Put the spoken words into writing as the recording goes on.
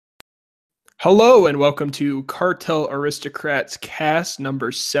Hello and welcome to Cartel Aristocrats cast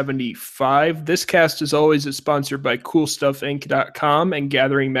number 75. This cast, as always, is sponsored by CoolStuffInc.com and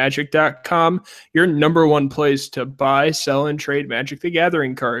GatheringMagic.com, your number one place to buy, sell, and trade Magic the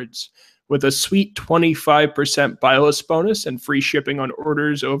Gathering cards. With a sweet 25% buy list bonus and free shipping on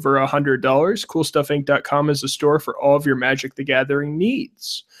orders over $100, CoolStuffInc.com is a store for all of your Magic the Gathering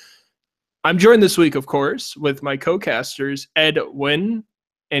needs. I'm joined this week, of course, with my co-casters, Ed Wynn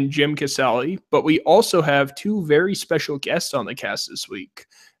and Jim Casale, but we also have two very special guests on the cast this week.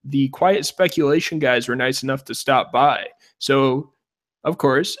 The Quiet Speculation guys were nice enough to stop by. So, of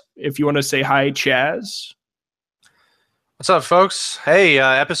course, if you want to say hi, Chaz. What's up, folks? Hey,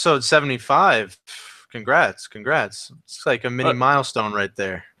 episode 75. Congrats. It's like a mini milestone right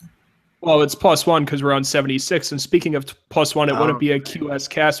there. Well, it's +1 because we're on 76. And speaking of +1, it wouldn't be a QS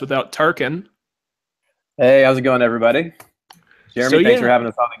cast without Tarkin. Hey, how's it going, everybody? Jeremy, thanks for having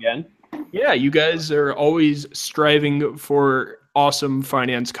us on again. Yeah, you guys are always striving for awesome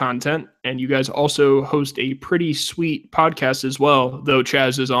finance content, and you guys also host a pretty sweet podcast as well, though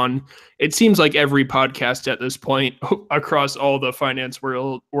Chaz is on, it seems like every podcast at this point across all the finance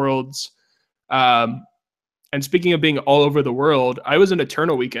worlds. And speaking of being all over the world, I was in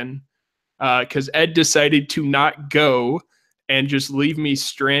Eternal Weekend because Ed decided to not go and just leave me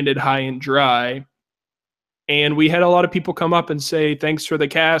stranded high and dry. And we had a lot of people come up and say, thanks for the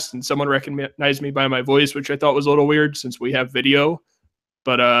cast. And someone recognized me by my voice, which I thought was a little weird since we have video.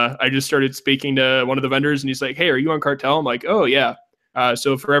 But I just started speaking to one of the vendors and he's like, hey, are you on Cartel? I'm like, oh, yeah.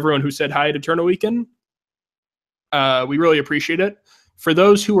 So for everyone who said hi at Eternal Weekend, we really appreciate it. For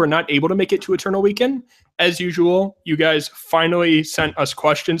those who are not able to make it to Eternal Weekend, as usual, you guys finally sent us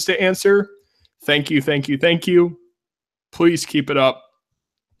questions to answer. Thank you. Please keep it up.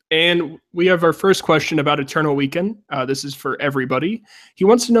 And we have our first question about Eternal Weekend. This is for everybody. He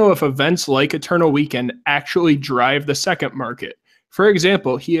wants to know if events like Eternal Weekend actually drive the second market. For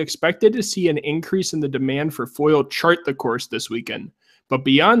example, he expected to see an increase in the demand for foil Chart the Course this weekend. But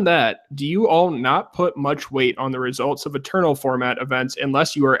beyond that, do you all not put much weight on the results of Eternal format events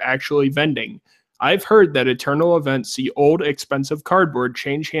unless you are actually vending? I've heard that Eternal events see old, expensive cardboard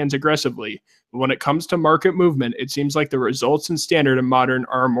change hands aggressively. But when it comes to market movement, it seems like the results in Standard and Modern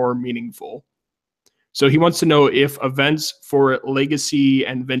are more meaningful. So he wants to know if events for Legacy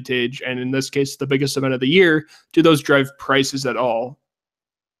and Vintage, and in this case, the biggest event of the year, do those drive prices at all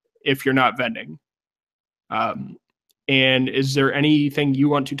if you're not vending? And is there anything you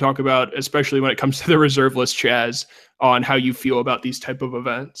want to talk about, especially when it comes to the reserve list, Chaz, on how you feel about these type of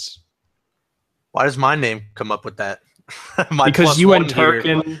events? Why does my name come up with that? Because you and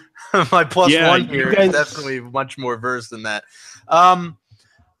Tarkin... My +1 here is definitely much more versed than that.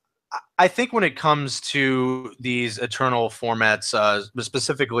 I think when it comes to these Eternal formats,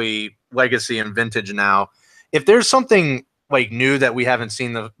 specifically Legacy and Vintage now, if there's something like new that we haven't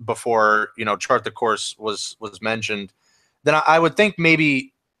seen before, Chart the Course was mentioned, then I would think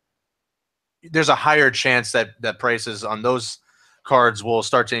maybe there's a higher chance that prices on those cards will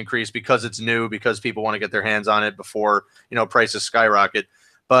start to increase because it's new, because people want to get their hands on it before prices skyrocket.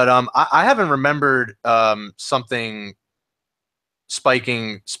 But I haven't remembered something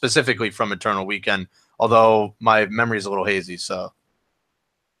spiking specifically from Eternal Weekend, although my memory is a little hazy. So,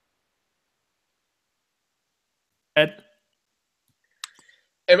 Ed?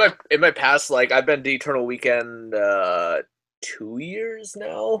 In my past, I've been to Eternal Weekend 2 years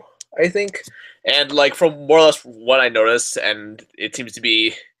now, I think, and from more or less what I noticed, and it seems to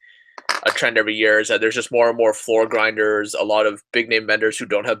be a trend every year, is that there's just more and more floor grinders. A lot of big name vendors who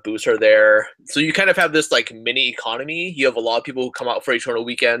don't have booths are there, so you kind of have this mini economy. You have a lot of people who come out for Eternal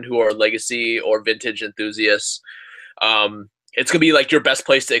Weekend who are Legacy or Vintage enthusiasts. It's gonna be your best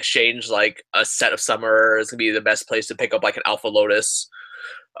place to exchange a set of Summer. It's gonna be the best place to pick up an Alpha Lotus.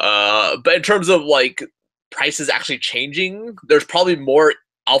 But in terms of prices actually changing, there's probably more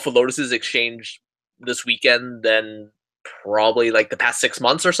Alpha Lotuses exchanged this weekend than probably the past 6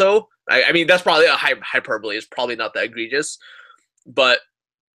 months or so. I mean, that's probably a hyperbole. It's probably not that egregious, but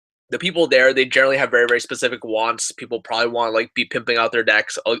the people there, they generally have very, very specific wants. People probably want to be pimping out their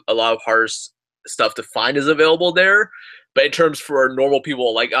decks. A lot of harder stuff to find is available there. But in terms for normal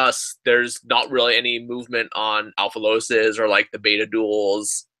people like us, there's not really any movement on Alpha Lotuses or the beta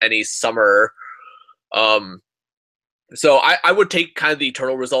duels, any Summer. So I would take kind of the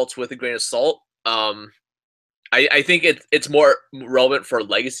Eternal results with a grain of salt. I think it's more relevant for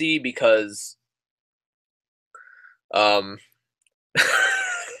Legacy because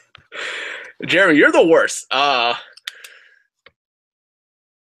Jeremy, you're the worst. Oh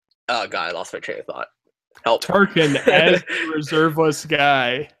God, I lost my train of thought. Help. Tarkin, as the reserve list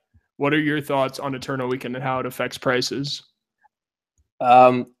guy, What are your thoughts on Eternal Weekend and how it affects prices?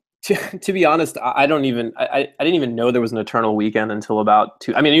 To be honest, I didn't even know there was an Eternal Weekend until about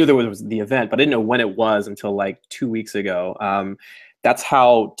I mean, I knew there was the event, but I didn't know when it was until like 2 weeks ago. That's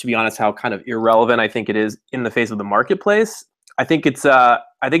how, to be honest, how kind of irrelevant I think it is in the face of the marketplace. I think it's kind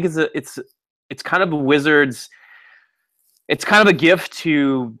of a Wizards. It's kind of a gift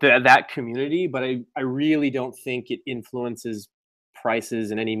to that community, but I really don't think it influences prices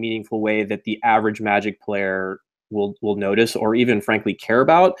in any meaningful way that the average Magic player will notice or even frankly care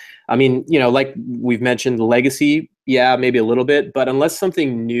about. I mean, like we've mentioned, the Legacy, yeah, maybe a little bit, but unless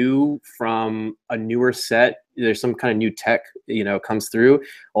something new from a newer set, there's some kind of new tech, comes through.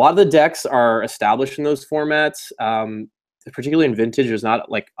 A lot of the decks are established in those formats. Particularly in Vintage, there's not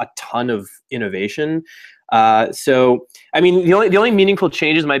like a ton of innovation. So, I mean, the only meaningful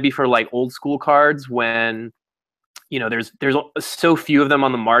changes might be for like old school cards when there's so few of them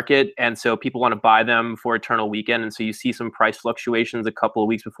on the market, and so people want to buy them for Eternal Weekend, and so you see some price fluctuations a couple of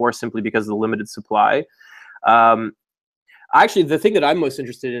weeks before simply because of the limited supply. Actually, the thing that I'm most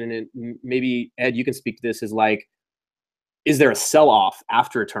interested in, and maybe Ed, you can speak to this, is like, is there a sell-off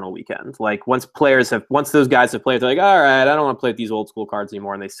after Eternal Weekend? Like once those guys have played, they're like, all right, I don't want to play with these old school cards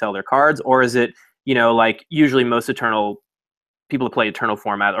anymore, and they sell their cards, or is it, like usually most people that play Eternal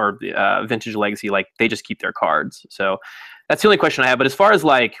format or Vintage Legacy, like they just keep their cards. So that's the only question I have. But as far as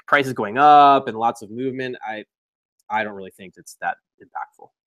like prices going up and lots of movement, I don't really think it's that impactful.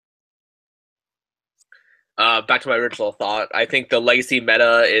 Back to my original thought, I think the Legacy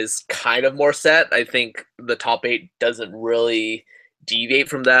meta is kind of more set. I think the top 8 doesn't really deviate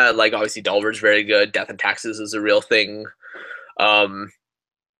from that. Like obviously Delver's very good. Death and Taxes is a real thing.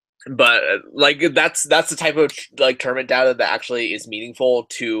 But like that's the type of like tournament data that actually is meaningful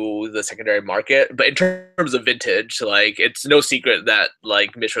to the secondary market. But in terms of Vintage, like it's no secret that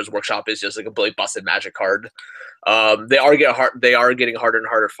like Mishra's Workshop is just like a completely busted Magic card. They are getting harder and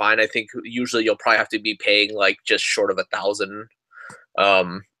harder to find. I think usually you'll probably have to be paying like just short of 1,000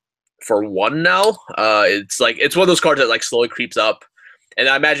 for one now. It's one of those cards that like slowly creeps up. And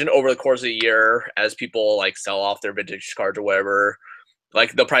I imagine over the course of a year, as people like sell off their vintage cards or whatever,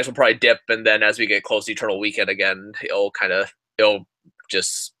 like the price will probably dip, and then as we get close to Eternal Weekend again, it'll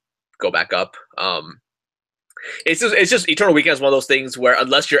just go back up. It's just Eternal Weekend is one of those things where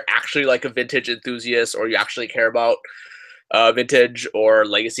unless you're actually like a vintage enthusiast or you actually care about vintage or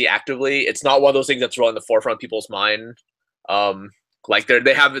legacy actively, it's not one of those things that's really in the forefront of people's mind. Like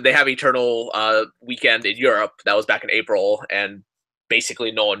they have Eternal Weekend in Europe that was back in April, and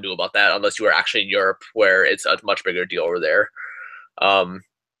basically no one knew about that unless you were actually in Europe, where it's a much bigger deal over there.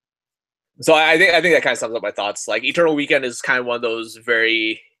 So I think that kind of sums up my thoughts. Like Eternal Weekend is kind of one of those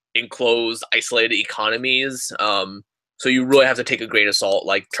very enclosed, isolated economies. So you really have to take a grain of salt,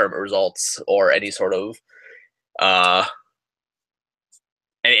 like tournament results or any sort of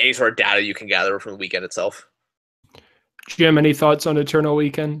any sort of data you can gather from the weekend itself. Jim, any thoughts on Eternal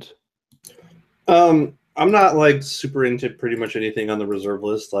Weekend? I'm not like super into pretty much anything on the reserve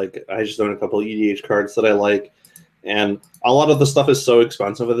list. Like I just own a couple of EDH cards that I like. And a lot of the stuff is so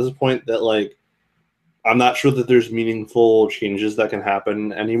expensive at this point that, like, I'm not sure that there's meaningful changes that can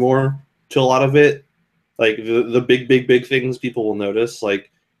happen anymore to a lot of it. Like, the big things people will notice,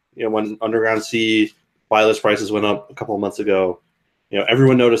 like, when Underground Sea buy list prices went up a couple of months ago,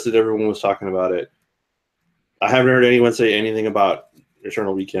 everyone noticed it, everyone was talking about it. I haven't heard anyone say anything about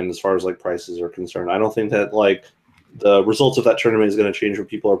Eternal Weekend as far as, like, prices are concerned. I don't think that, like, the results of that tournament is going to change what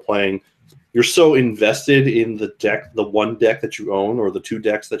people are playing. You're so invested in the deck, the one deck that you own or the two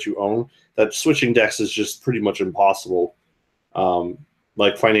decks that you own, that switching decks is just pretty much impossible.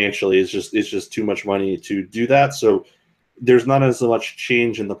 Like financially, it's just too much money to do that. So there's not as much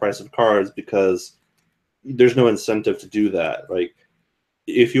change in the price of cards because there's no incentive to do that. Like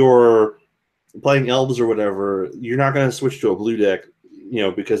if you're playing elves or whatever, you're not going to switch to a blue deck,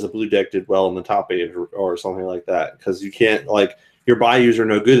 because the blue deck did well in the top 8 or something like that. Because you can't, like, your bayous are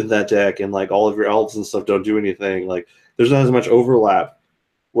no good in that deck, and like all of your elves and stuff don't do anything. Like there's not as much overlap.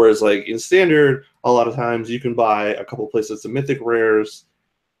 Whereas like in standard, a lot of times you can buy a couple places of mythic rares,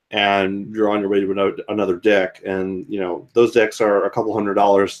 and you're on your way to another deck. And those decks are a couple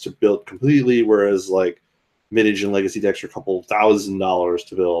 $100 to build completely, whereas like vintage and legacy decks are a couple $1,000s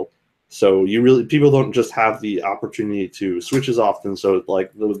to build. So people don't just have the opportunity to switch as often. So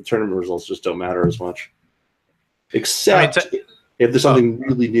like the tournament results just don't matter as much. Except if there's something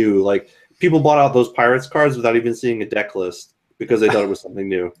really new, like people bought out those Pirates cards without even seeing a deck list because they thought it was something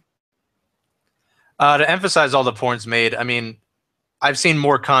new. To emphasize all the points made, I mean, I've seen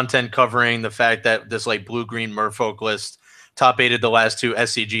more content covering the fact that this like blue-green Merfolk list top 8'd the last 2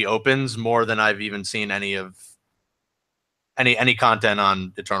 SCG opens more than I've even seen any content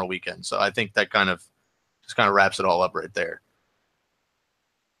on Eternal Weekend. So I think that kind of wraps it all up right there.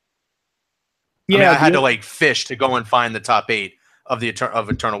 Yeah, I mean, I had to like fish to go and find the top 8 of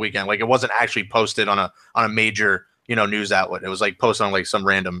Eternal Weekend. Like, it wasn't actually posted on a major, news outlet. It was like posted on like some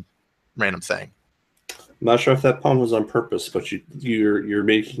random thing. I'm not sure if that pun was on purpose, but you're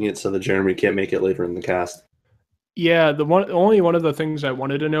making it so that Jeremy can't make it later in the cast. Yeah, only one of the things I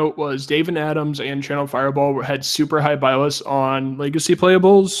wanted to note was David Adams and Channel Fireball had super high buy lists on legacy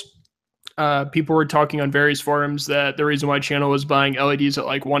playables. People were talking on various forums that the reason why Channel was buying LEDs at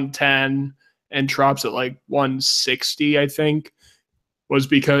like 110 and Trops at like 160, I think, was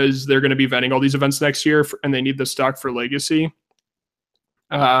because they're going to be vending all these events next year and they need the stock for legacy.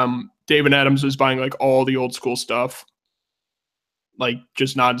 David Adams was buying like all the old school stuff, like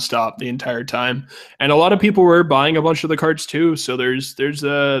just nonstop the entire time. And a lot of people were buying a bunch of the cards too. So there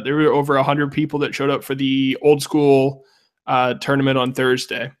were over 100 people that showed up for the old school tournament on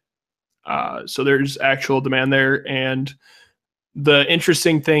Thursday. So there's actual demand there. And the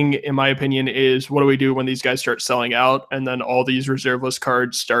interesting thing, in my opinion, is what do we do when these guys start selling out and then all these reserve list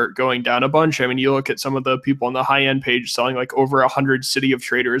cards start going down a bunch? I mean, you look at some of the people on the high end page selling like over 100 City of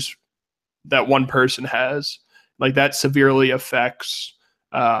Traders that one person has. Like, that severely affects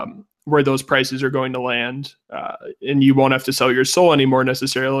where those prices are going to land. And you won't have to sell your soul anymore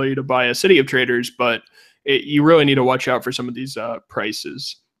necessarily to buy a City of Traders, but you really need to watch out for some of these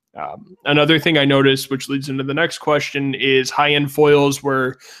prices. Another thing I noticed, which leads into the next question, is high-end foils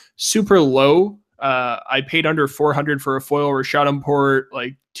were super low. I paid under 400 for a foil Rashad Import,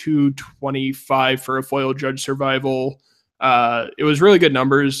 like 225 for a foil Judge Survival. It was really good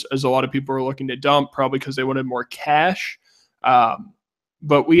numbers, as a lot of people were looking to dump, probably because they wanted more cash.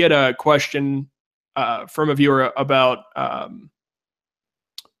 But we had a question from a viewer about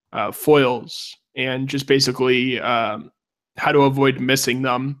foils and just basically how to avoid missing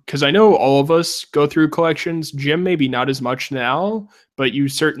them. Because I know all of us go through collections. Jim, maybe not as much now, but you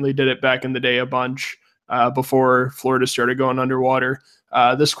certainly did it back in the day a bunch before Florida started going underwater.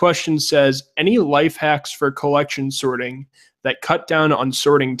 This question says, any life hacks for collection sorting that cut down on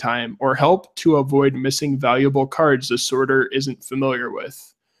sorting time or help to avoid missing valuable cards the sorter isn't familiar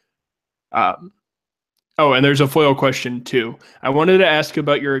with? Oh, and there's a foil question too. I wanted to ask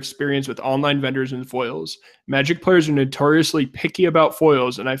about your experience with online vendors and foils. Magic players are notoriously picky about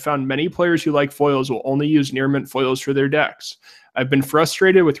foils, and I found many players who like foils will only use near mint foils for their decks. I've been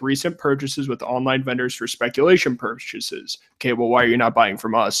frustrated with recent purchases with online vendors for speculation purchases. Okay, well, why are you not buying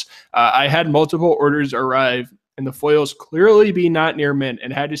from us? I had multiple orders arrive, and the foils clearly be not near mint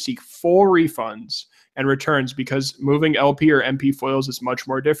and had to seek full refunds and returns because moving LP or MP foils is much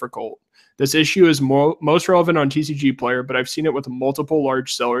more difficult. This issue is most relevant on TCG Player, but I've seen it with multiple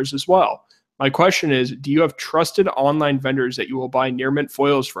large sellers as well. My question is, do you have trusted online vendors that you will buy near mint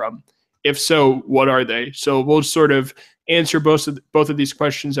foils from? If so, what are they? So we'll sort of answer both of these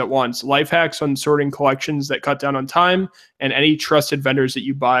questions at once. Life hacks on sorting collections that cut down on time, and any trusted vendors that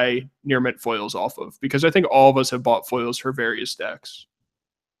you buy near mint foils off of. Because I think all of us have bought foils for various decks.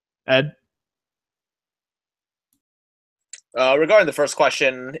 Ed? Regarding the first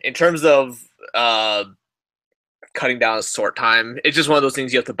question, in terms of cutting down sort time, it's just one of those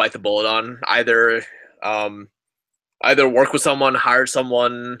things you have to bite the bullet on. Either work with someone, hire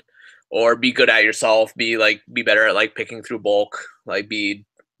someone, or be good at yourself. Be better at like picking through bulk.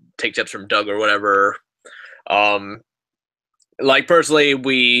 Take tips from Doug or whatever. Like personally,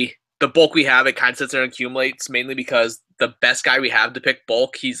 the bulk we have, it kind of sits there and accumulates mainly because the best guy we have to pick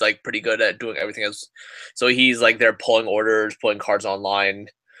bulk, he's like pretty good at doing everything else. So he's like there pulling orders, pulling cards online.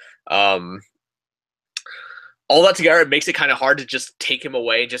 All that together, it makes it kind of hard to just take him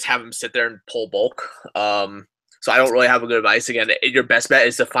away and just have him sit there and pull bulk. So I don't really have a good advice. Again, your best bet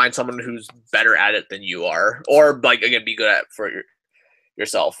is to find someone who's better at it than you are, or like again, be good at it for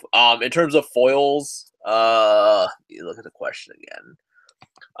yourself. In terms of foils, you look at the question again.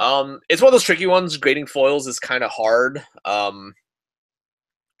 It's one of those tricky ones. Grading foils is kind of hard.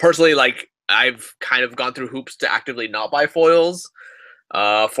 Personally, like I've kind of gone through hoops to actively not buy foils.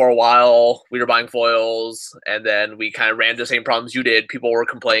 For a while, we were buying foils, and then we kind of ran the same problems you did. People were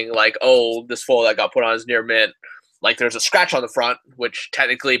complaining like, "Oh, this foil that got put on is near mint. Like, there's a scratch on the front, which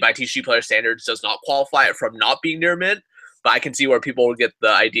technically, by TCG player standards, does not qualify it from not being near mint." But I can see where people would get the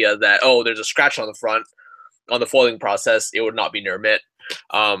idea that, "Oh, there's a scratch on the front on the foiling process. It would not be near mint."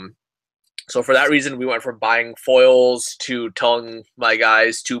 So for that reason, we went from buying foils to telling my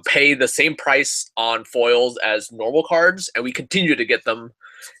guys to pay the same price on foils as normal cards, and we continue to get them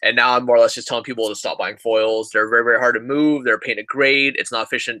And now I'm more or less just telling people to stop buying foils. They're very, very hard to move. They're a pain to grade. It's not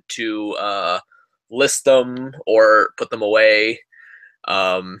efficient to list them or put them away.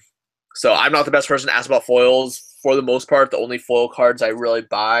 So I'm not the best person to ask about foils. For the most part, the only foil cards I really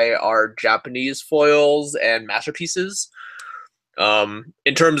buy are Japanese foils and masterpieces.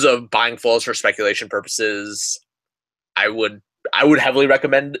 In terms of buying foils for speculation purposes, I would heavily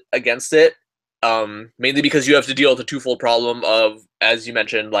recommend against it. Mainly because you have to deal with the twofold problem of, as you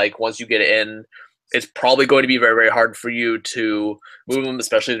mentioned, like once you get it in, it's probably going to be very, very hard for you to move them,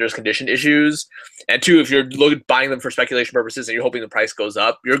 especially if there's condition issues. And two, if you're buying them for speculation purposes and you're hoping the price goes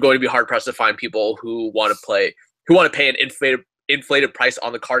up, you're going to be hard pressed to find people who want to pay an inflated price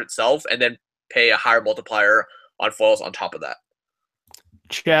on the card itself and then pay a higher multiplier on foils on top of that.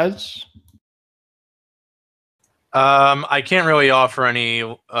 Chaz? I can't really offer any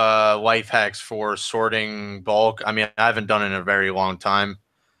life hacks for sorting bulk. I mean, I haven't done it in a very long time.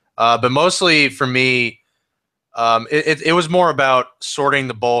 But mostly for me, it was more about sorting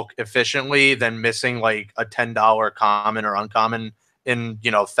the bulk efficiently than missing like a $10 common or uncommon in,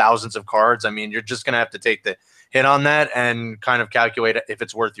 thousands of cards. I mean, you're just going to have to take the hit on that and kind of calculate if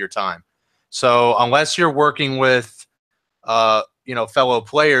it's worth your time. So unless you're working with, fellow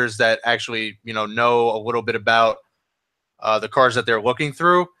players that actually, know a little bit about the cards that they're looking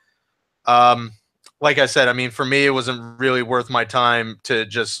through, like I said, I mean, for me, it wasn't really worth my time to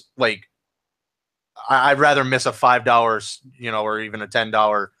just like, I'd rather miss a $5, or even a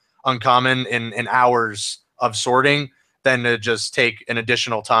 $10 uncommon in hours of sorting than to just take an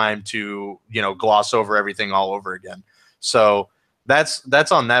additional time to, gloss over everything all over again. So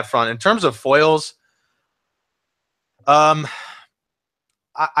that's on that front. In terms of foils, I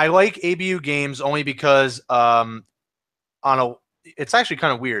like ABU games only because it's actually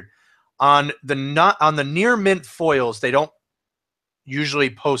kind of weird. On the near mint foils, they don't usually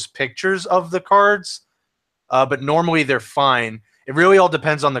post pictures of the cards, but normally they're fine. It really all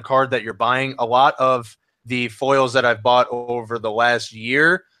depends on the card that you're buying. A lot of the foils that I've bought over the last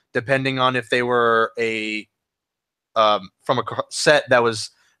year, depending on if they were from a set that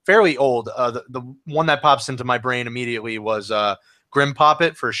was fairly old. The one that pops into my brain immediately was Grim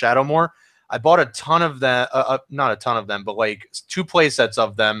Poppet for Shadowmoor. I bought a ton of them, not a ton of them, but like 2 play sets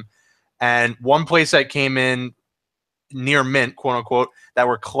of them. And one playset came in near mint, quote unquote, that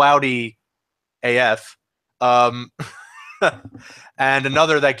were cloudy AF. And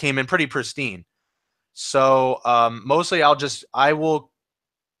another that came in pretty pristine. So mostly I will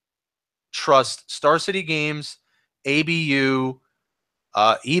trust Star City Games, ABU,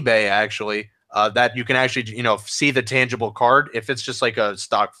 eBay actually, that you can actually, see the tangible card. If it's just like a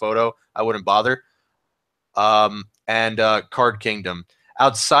stock photo, I wouldn't bother. And Card Kingdom.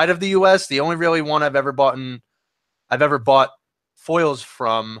 Outside of the US, the only really one I've ever bought foils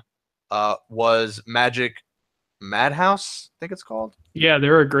from was Magic Madhouse, I think it's called. Yeah,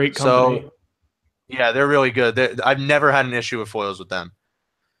 they're a great company. So, yeah, they're really good. I've never had an issue with foils with them.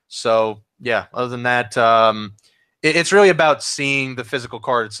 So, yeah, other than that, it's really about seeing the physical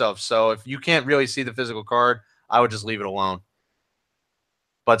card itself. So if you can't really see the physical card, I would just leave it alone.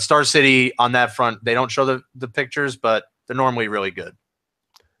 But Star City, on that front, they don't show the pictures, but they're normally really good.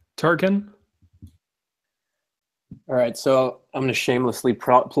 Tarkin? All right, so I'm going to shamelessly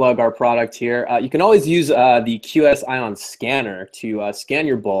plug our product here. You can always use the QS Ion scanner to scan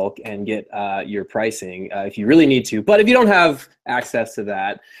your bulk and get your pricing if you really need to. But if you don't have access to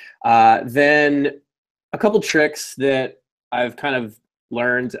that, then a couple tricks that I've kind of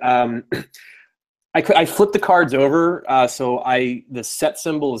learned. I flip the cards over, so the set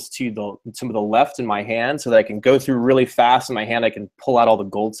symbol is to the left in my hand, so that I can go through really fast in my hand. I can pull out all the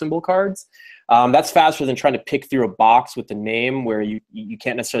gold symbol cards. That's faster than trying to pick through a box with the name where you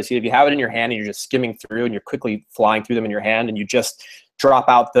can't necessarily see it. If you have it in your hand and you're just skimming through and you're quickly flying through them in your hand and you just drop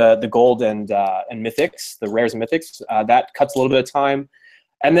out the gold and mythics, the rares and mythics, that cuts a little bit of time.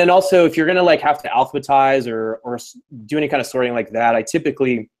 And then also, if you're gonna like have to alphabetize or do any kind of sorting like that,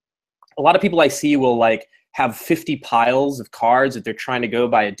 a lot of people I see will like have 50 piles of cards that they're trying to go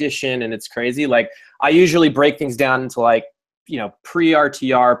by edition, and it's crazy. Like I usually break things down into like,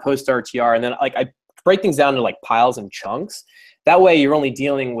 pre-RTR, post-RTR, and then like I break things down into like piles and chunks. That way you're only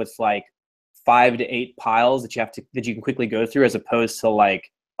dealing with like 5 to 8 piles that you can quickly go through, as opposed to like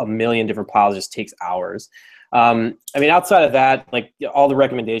a million different piles. Just takes hours. I mean, outside of that, like all the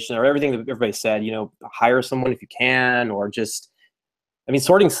recommendations or everything that everybody said, hire someone if you can, or just, I mean,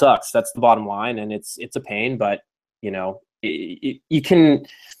 sorting sucks. That's the bottom line, and it's a pain, but you just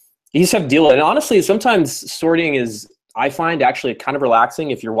have to deal with it. And honestly, sometimes sorting is, I find, actually kind of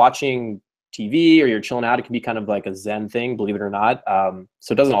relaxing if you're watching TV or you're chilling out, it can be kind of like a zen thing, believe it or not.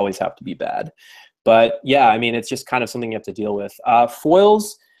 So it doesn't always have to be bad. But yeah, I mean, it's just kind of something you have to deal with.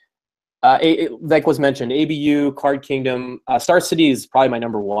 Foils, like was mentioned, ABU, Card Kingdom, Star City is probably my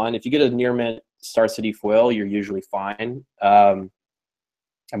number one. If you get a near mint Star City foil, you're usually fine. I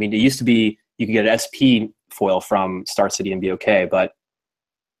mean, it used to be you could get an SP foil from Star City and be okay, but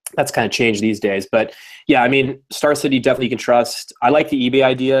that's kind of changed these days. But yeah, I mean, Star City definitely you can trust. I like the eBay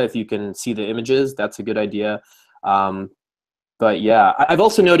idea. If you can see the images, that's a good idea. But yeah, I've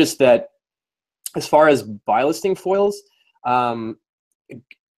also noticed that as far as buy listing foils,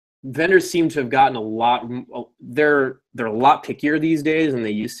 vendors seem to have gotten a lot. They're a lot pickier these days than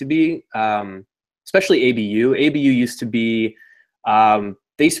they used to be. Especially ABU. ABU used to be.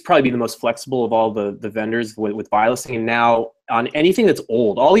 They used to probably be the most flexible of all the vendors with buy listing, and now on anything that's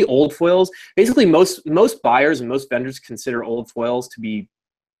old, all the old foils, basically most buyers and most vendors consider old foils to be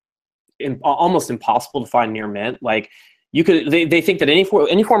almost impossible to find near mint. Like you could, they think that any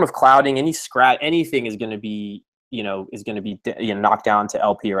form of clouding, any scratch, anything is going to be knocked down to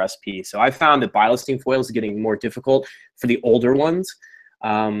LP or SP. So I found that buy listing foils is getting more difficult for the older ones.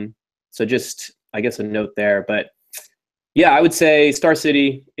 So just I guess a note there, but. Yeah, I would say Star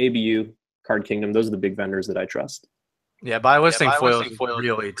City, ABU, Card Kingdom. Those are the big vendors that I trust. Yeah, buy listing foils is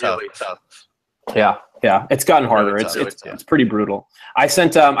really tough. Yeah, it's gotten harder. It's pretty brutal. I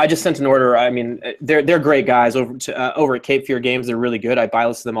just sent an order. I mean, they're great guys over at Cape Fear Games. They're really good. I buy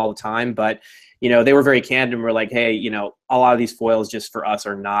list them all the time, but they were very candid and were like, hey, a lot of these foils just for us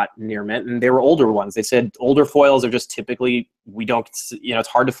are not near mint, and they were older ones. They said older foils are just typically it's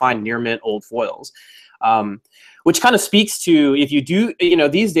hard to find near mint old foils. Which kind of speaks to if you do,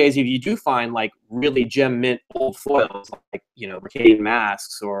 these days, if you do find like really gem mint old foils, like, Arcadian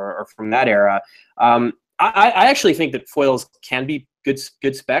Masks or from that era, I actually think that foils can be good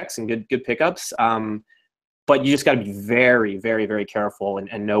specs and good pickups. But you just got to be very, very, very careful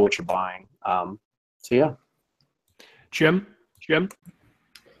and know what you're buying. So yeah. Jim?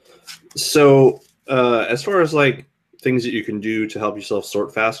 So as far as like things that you can do to help yourself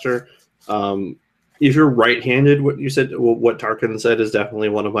sort faster, if you're right-handed, what Tarkin said is definitely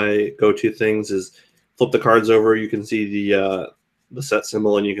one of my go-to things is flip the cards over. You can see the set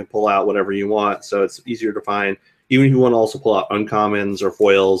symbol and you can pull out whatever you want. So it's easier to find. Even if you want to also pull out uncommons or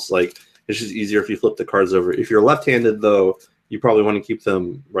foils, like it's just easier if you flip the cards over. If you're left-handed, though, you probably want to keep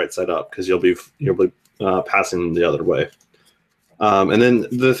them right side up because you'll be passing the other way. And then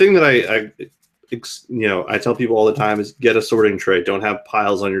the thing that I tell people all the time is get a sorting tray. Don't have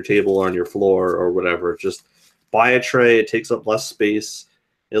piles on your table or on your floor or whatever. Just buy a tray. It takes up less space.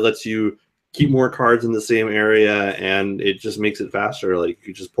 It lets you keep more cards in the same area, and it just makes it faster. Like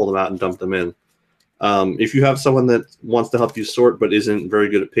you just pull them out and dump them in. If you have someone that wants to help you sort but isn't very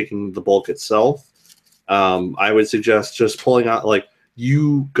good at picking the bulk itself, I would suggest just pulling out, like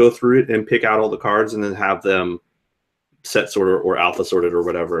you go through it and pick out all the cards and then have them set sorted or alpha sorted or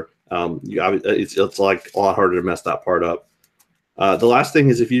whatever. It's like a lot harder to mess that part up. The last thing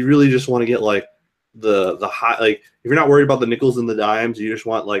is if you really just want to get like the high, like if you're not worried about the nickels and the dimes, you just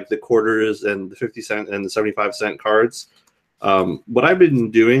want like the quarters and the 50-cent and the 75-cent cards. What I've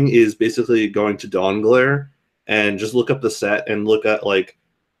been doing is basically going to Dawn Glare and just look up the set and look at like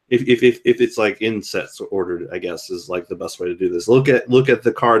if it's like in sets ordered, I guess is like the best way to do this. Look at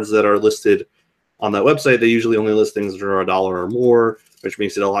the cards that are listed on that website. They usually only list things that are $1 or more, which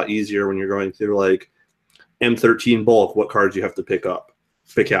makes it a lot easier when you're going through like M13 bulk, what cards you have to pick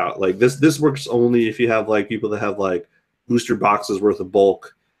out. Like this works only if you have like people that have like booster boxes worth of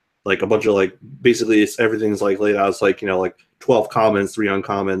bulk, like a bunch of like basically everything's like laid out. It's like like 12 commons, 3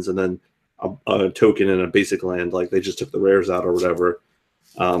 uncommons, and then a token and a basic land. Like they just took the rares out or whatever.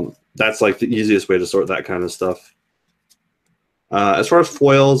 That's like the easiest way to sort that kind of stuff. As far as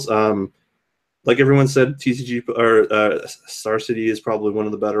foils, like everyone said, TCG or Star City is probably one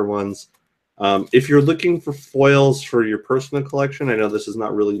of the better ones. If you're looking for foils for your personal collection, I know this is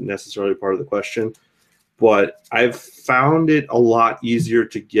not really necessarily part of the question, but I've found it a lot easier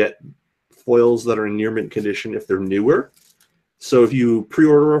to get foils that are in near mint condition if they're newer. So if you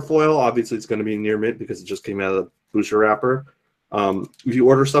pre-order a foil, obviously it's going to be near mint because it just came out of the booster wrapper. If you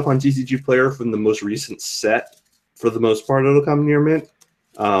order stuff on TCG Player from the most recent set, for the most part, it'll come near mint.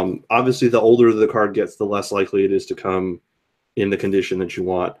 Obviously, the older the card gets, the less likely it is to come in the condition that you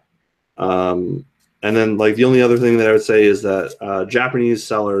want. And then, like, the only other thing that I would say is that Japanese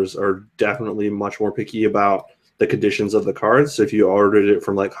sellers are definitely much more picky about the conditions of the cards. So if you ordered it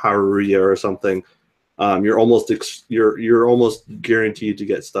from like Haruya or something, you're almost guaranteed to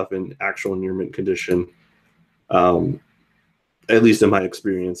get stuff in actual near mint condition. At least in my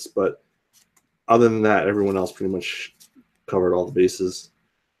experience. But other than that, everyone else pretty much covered all the bases.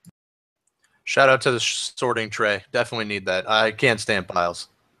 Shout out to the sorting tray. Definitely need that. I can't stand piles.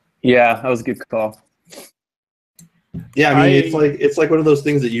 Yeah, that was a good call. Yeah, I mean, it's like one of those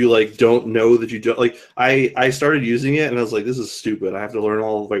things that you like don't know that you don't like. I started using it and I was like, this is stupid. I have to learn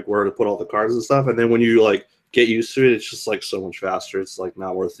all like where to put all the cards and stuff. And then when you like get used to it, it's just like so much faster. It's like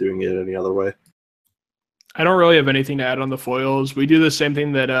not worth doing it any other way. I don't really have anything to add on the foils. We do the same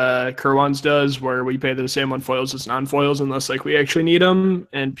thing that Kerwans does, where we pay the same on foils as non-foils unless like we actually need them,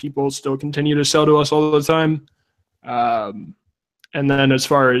 and people still continue to sell to us all the time. And then as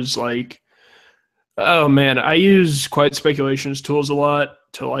far as like, oh man, I use Quiet Speculations tools a lot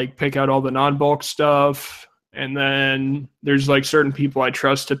to like pick out all the non-bulk stuff. And then there's like certain people I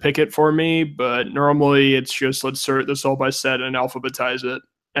trust to pick it for me, but normally it's just let's sort this all by set and alphabetize it,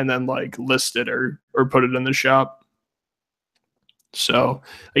 and then like list it or put it in the shop. So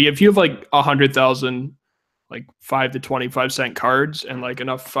like, if you have like 100,000 like 5 to 25 cent cards and like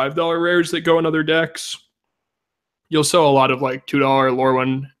enough $5 rares that go in other decks, you'll sell a lot of like $2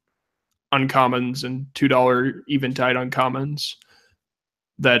 Lorwyn uncommons and $2 Eventide uncommons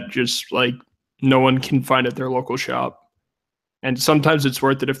that just like no one can find at their local shop. And sometimes it's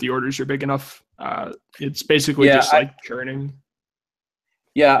worth it if the orders are big enough. It's basically just like churning.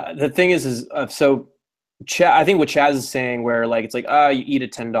 Yeah, the thing is so I think what Chaz is saying, where like it's like you eat a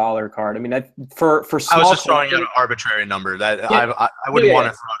 $10 card. I mean, that for small. I was just throwing out an arbitrary number. That I wouldn't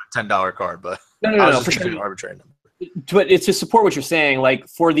want to throw out a $10 card, but no, I was just for thinking sure. an arbitrary number. But it's to support what you're saying. Like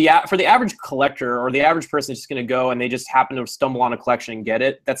for the average collector or the average person just going to go and they just happen to stumble on a collection and get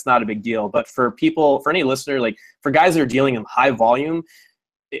it, that's not a big deal. But for people, for any listener, like for guys that are dealing in high volume,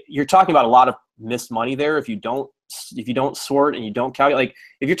 you're talking about a lot of missed money there if you don't sort and you don't calculate. Like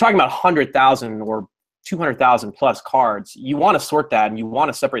if you're talking about 100,000 or 200,000 plus cards, you want to sort that and you want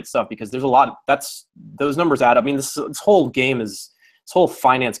to separate stuff because there's a lot. Those numbers add up. I mean, this whole game is. This whole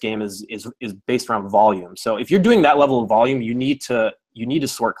finance game is based around volume. So if you're doing that level of volume, you need to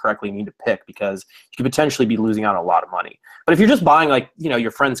sort correctly. You need to pick because you could potentially be losing out on a lot of money. But if you're just buying like your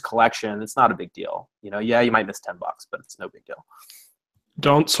friend's collection, it's not a big deal. Yeah, you might miss $10, but it's no big deal.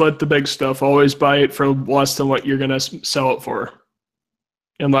 Don't sweat the big stuff. Always buy it for less than what you're gonna sell it for,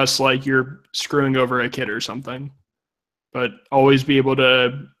 unless like you're screwing over a kid or something. But always be able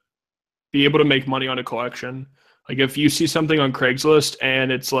to make money on a collection. Like if you see something on Craigslist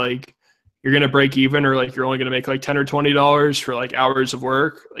and it's like you're gonna break even, or like you're only gonna make like $10 or $20 for like hours of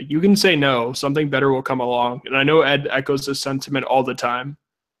work, like you can say no. Something better will come along. And I know Ed echoes this sentiment all the time,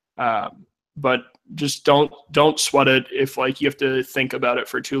 but just don't sweat it if like you have to think about it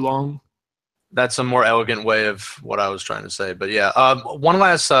for too long. That's a more elegant way of what I was trying to say. But yeah, one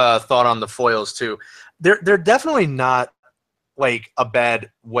last thought on the foils too. They're definitely not like a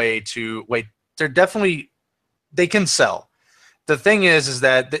bad way to wait. They can sell. The thing is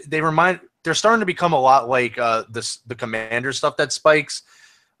that they're starting to become a lot like the Commander stuff that spikes.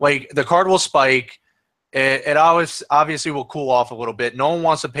 Like the card will spike, it always obviously will cool off a little bit. No one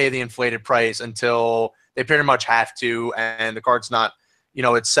wants to pay the inflated price until they pretty much have to, and the card's not,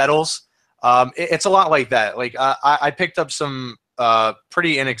 it settles. It's a lot like that. Like I picked up some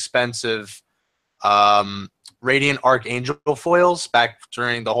pretty inexpensive Radiant Archangel foils back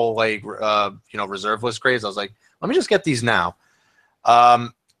during the whole like reserve list craze. I was like, let me just get these now.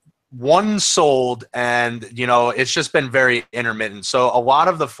 One sold, and it's just been very intermittent. So a lot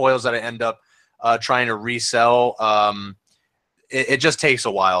of the foils that I end up trying to resell, it just takes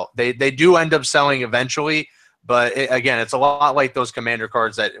a while. They do end up selling eventually, but again, it's a lot like those Commander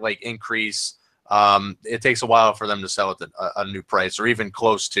cards that like increase. It takes a while for them to sell at a new price, or even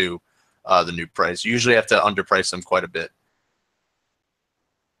close to the new price. You usually have to underprice them quite a bit.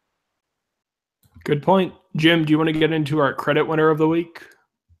 Good point. Jim, do you want to get into our credit winner of the week?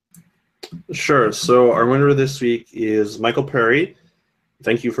 Sure. So our winner this week is Michael Perry.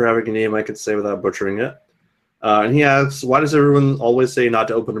 Thank you for having a name I could say without butchering it. And he asks, why does everyone always say not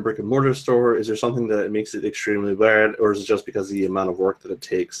to open a brick and mortar store? Is there something that makes it extremely bad, or is it just because of the amount of work that it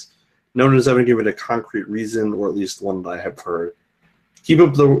takes? No one has ever given a concrete reason, or at least one that I have heard. Keep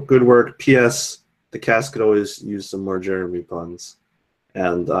up the good work. P.S. The cast could always use some more Jeremy puns.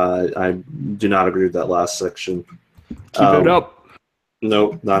 And I do not agree with that last section. Keep it up.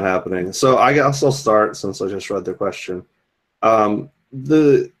 Nope, not happening. So I guess I'll start since I just read the question.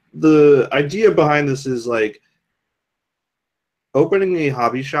 The idea behind this is like opening a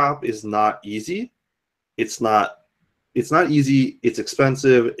hobby shop is not easy. It's not easy. It's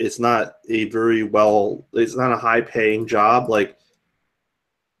expensive. It's not it's not a high paying job. Like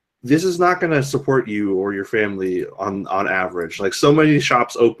this is not going to support you or your family on average. Like so many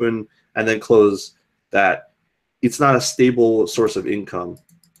shops open and then close, that it's not a stable source of income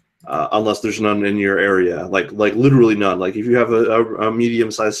unless there's none in your area, like literally none. Like if you have a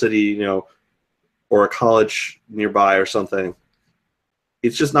medium-sized city, you know, or a college nearby or something,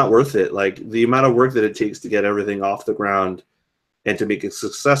 it's just not worth it. Like the amount of work that it takes to get everything off the ground and to make it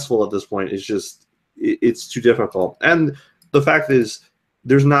successful at this point is just, it's too difficult. And the fact is,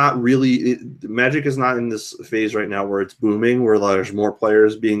 there's not really, Magic is not in this phase right now where it's booming, where there's more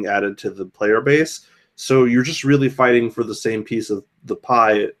players being added to the player base. So you're just really fighting for the same piece of the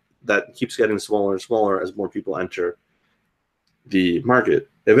pie that keeps getting smaller and smaller as more people enter the market.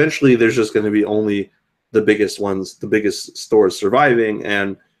 Eventually, there's just going to be only the biggest ones, the biggest stores surviving,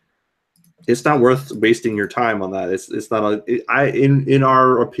 and it's not worth wasting your time on that. It's not in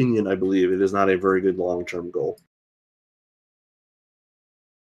our opinion, I believe it is not a very good long-term goal.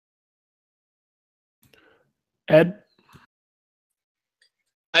 Ed?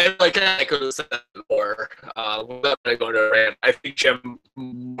 I could have said that before. Without going to a rant, I think Jim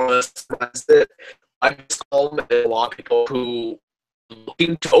more or less summarized it. I just call a lot of people who are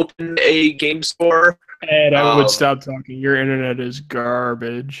looking to open a game store. Ed, I would stop talking. Your internet is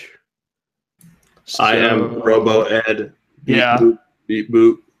garbage. So, I am Robo Ed. Beep, yeah. Boop, beep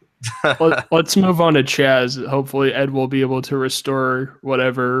boop. Let's move on to Chaz. Hopefully, Ed will be able to restore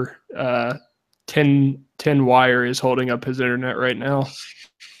whatever 10 wire is holding up his internet right now.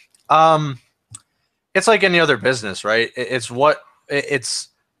 It's like any other business, right? It's what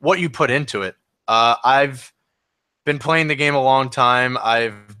you put into it. I've been playing the game a long time.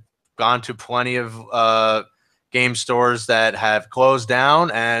 I've gone to plenty of game stores that have closed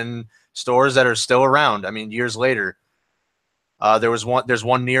down and stores that are still around. I mean, years later. There's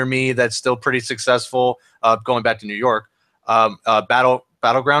one near me that's still pretty successful. Going back to New York,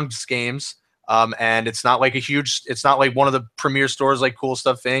 Battlegrounds Games, and it's not like it's not like one of the premier stores like Cool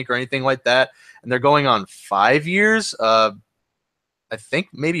Stuff Inc. or anything like that. And they're going on 5 years, I think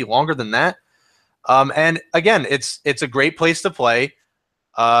maybe longer than that. And again, it's a great place to play.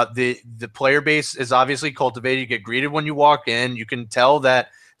 The player base is obviously cultivated. You get greeted when you walk in. You can tell that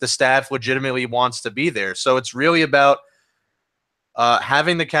the staff legitimately wants to be there. So it's really about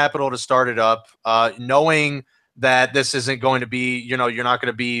having the capital to start it up, knowing that this isn't going to be, you're not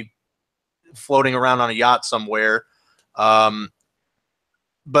going to be floating around on a yacht somewhere.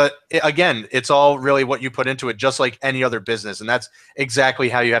 But again, it's all really what you put into it, just like any other business. And that's exactly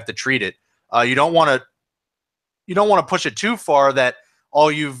how you have to treat it. You don't want to push it too far that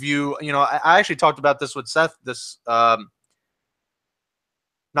all you view, I actually talked about this with Seth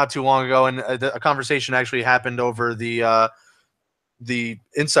not too long ago. And a conversation actually happened over the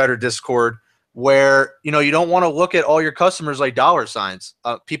Insider Discord where, you don't want to look at all your customers like dollar signs.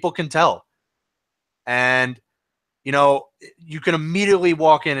 People can tell. And, you can immediately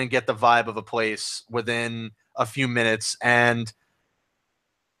walk in and get the vibe of a place within a few minutes. And,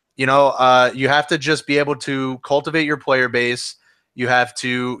 you have to just be able to cultivate your player base. You have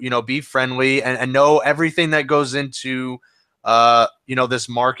to, be friendly and know everything that goes into, this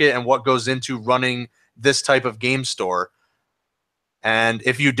market and what goes into running this type of game store. And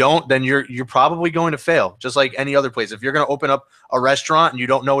if you don't, then you're probably going to fail, just like any other place. If you're going to open up a restaurant and you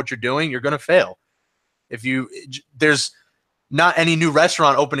don't know what you're doing, you're going to fail. There's not any new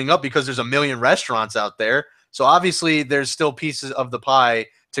restaurant opening up because there's a million restaurants out there. So obviously there's still pieces of the pie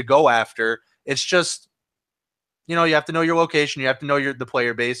to go after. It's just, you have to know your location. You have to know the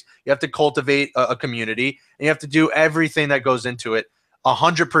player base. You have to cultivate a community, and you have to do everything that goes into it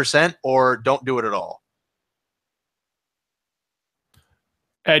 100% or don't do it at all.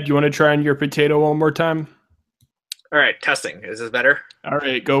 Ed, you want to try on your potato one more time? All right, testing. Is this better? All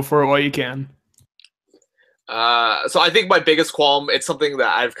right, go for it while you can. So I think my biggest qualm, it's something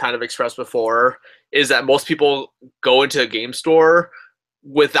that I've kind of expressed before, is that most people go into a game store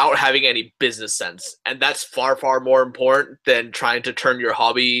without having any business sense. And that's far, far more important than trying to turn your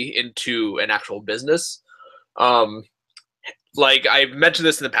hobby into an actual business. Like I've mentioned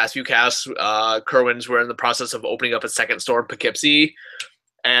this in the past few casts, Kerwin's, we're in the process of opening up a second store in Poughkeepsie,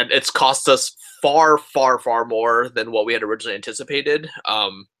 and it's cost us far, far, far more than what we had originally anticipated.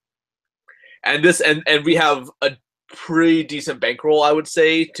 And we have a pretty decent bankroll, I would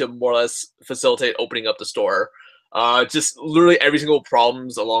say, to more or less facilitate opening up the store. Just literally every single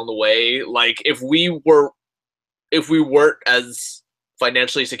problems along the way. Like if we weren't as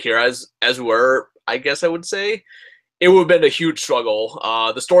financially secure as we were, I guess I would say, it would have been a huge struggle.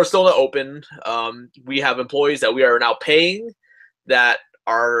 The store's still not open. We have employees that we are now paying that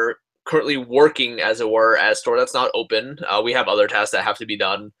are currently working, as it were, at a store that's not open. We have other tasks that have to be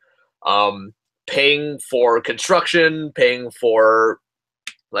done. Paying for construction, paying for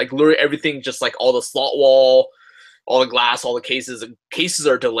Like literally everything, just like all the slot wall, all the glass, all the cases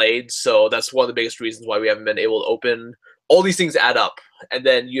are delayed. So that's one of the biggest reasons why we haven't been able to open. All these things add up. And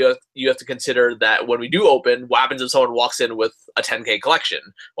then you have to consider that when we do open, what happens if someone walks in with a 10K collection?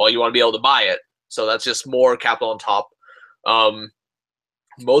 Well, you want to be able to buy it. So that's just more capital on top.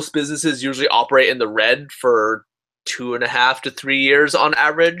 Most businesses usually operate in the red for 2.5 to 3 years on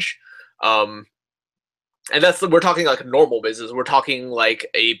average. And we're talking like a normal business. We're talking like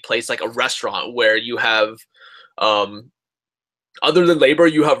a place like a restaurant where you have, other than labor,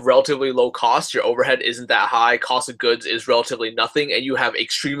 you have relatively low cost. Your overhead isn't that high. Cost of goods is relatively nothing, and you have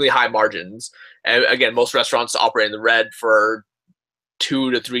extremely high margins. And again, most restaurants operate in the red for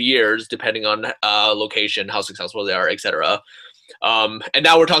 2 to 3 years, depending on location, how successful they are, etc. And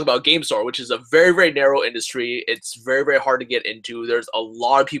now we're talking about game store, which is a very, very narrow industry. It's very, very hard to get into. There's a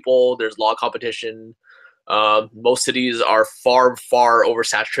lot of people. There's a lot of competition. Most cities are far, far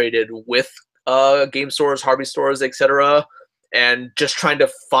oversaturated with game stores, hobby stores, etc. And just trying to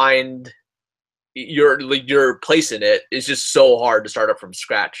find your place in it is just so hard to start up from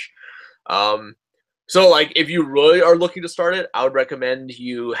scratch. So like if you really are looking to start it, I would recommend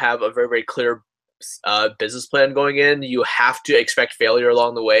you have a very, very clear business plan going in. You have to expect failure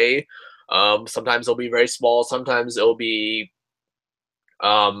along the way. Sometimes it'll be very small. Sometimes it'll be,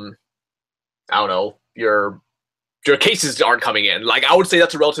 I don't know, your cases aren't coming in. Like I would say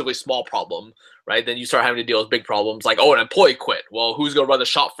that's a relatively small problem, right? Then you start having to deal with big problems like, oh, an employee quit. Well, who's going to run the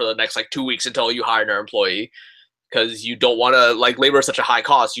shop for the next like 2 weeks until you hire an employee? Because you don't want to, like, labor is such a high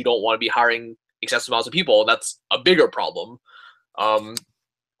cost. You don't want to be hiring excessive amounts of people. That's a bigger problem.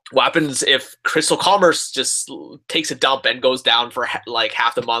 What happens if Crystal Commerce just takes a dump and goes down for like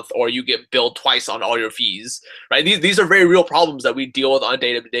half the month, or you get billed twice on all your fees, right? These are very real problems that we deal with on a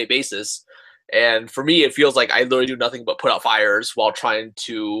day-to-day basis. And for me, it feels like I literally do nothing but put out fires while trying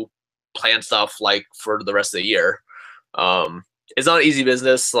to plan stuff like for the rest of the year. It's not an easy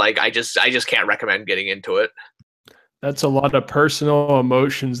business. Like I just can't recommend getting into it. That's a lot of personal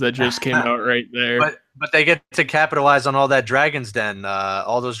emotions that just came out right there. But they get to capitalize on all that Dragon's Den,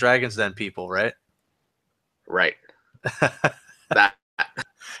 all those Dragon's Den people, right? Right. That.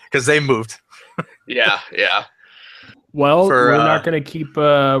 Because they moved. Yeah. Well, we're not going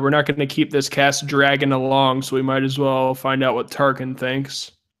to keep this cast dragging along, so we might as well find out what Tarkin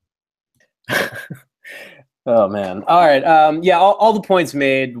thinks. Oh man! All right. Yeah, all the points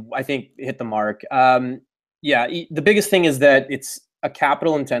made, I think, hit the mark. Yeah, the biggest thing is that it's a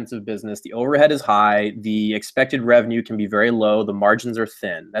capital-intensive business. The overhead is high. The expected revenue can be very low. The margins are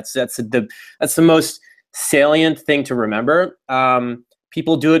thin. That's the most salient thing to remember.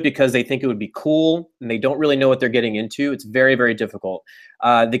 People do it because they think it would be cool, and they don't really know what they're getting into. It's very, very difficult.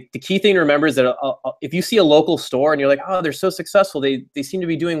 The key thing to remember is that if you see a local store and you're like, oh, they're so successful, they seem to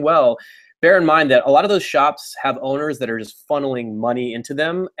be doing well, bear in mind that a lot of those shops have owners that are just funneling money into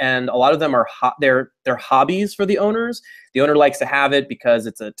them, and a lot of them are they're hobbies for the owners. The owner likes to have it because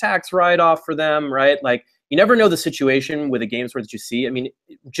it's a tax write-off for them, right? Like, you never know the situation with a game store that you see. I mean,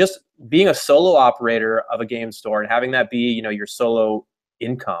 just being a solo operator of a game store and having that be, your solo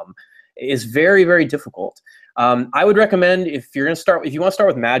income is very, very difficult. I would recommend if you want to start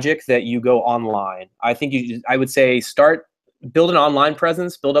with Magic, that you go online. I would say build an online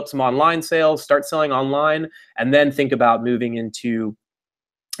presence, build up some online sales, start selling online, and then think about moving into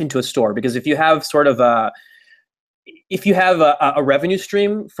a store. Because if you have a revenue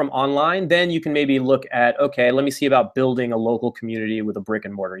stream from online, then you can maybe look at, okay, let me see about building a local community with a brick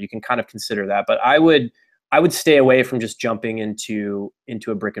and mortar. You can kind of consider that, but I would stay away from just jumping into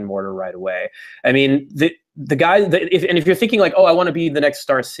a brick and mortar right away. I mean, the guy, if you're thinking like, oh, I want to be the next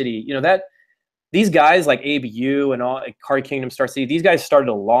Star City, these guys like ABU and all, like Card Kingdom, Star City, these guys started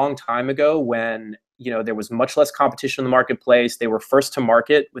a long time ago when there was much less competition in the marketplace. They were first to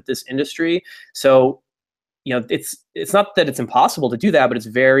market with this industry. So it's not that it's impossible to do that, but it's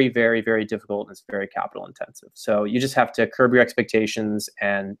very, very, very difficult, and it's very capital intensive. So you just have to curb your expectations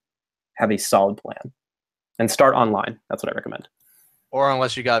and have a solid plan and start online. That's what I recommend. Or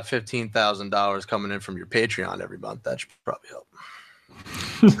unless you got $15,000 coming in from your Patreon every month, that should probably help.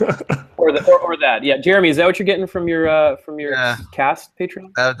 or that. Yeah, Jeremy, is that what you're getting from your cast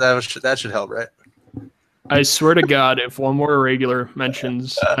Patreon? That should help, right? I swear to God, if one more regular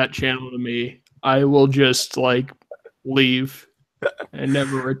mentions that channel to me, I will just leave and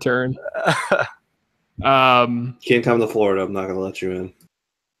never return. Can't come to Florida. I'm not gonna let you in.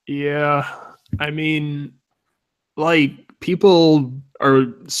 Yeah, I mean, people are,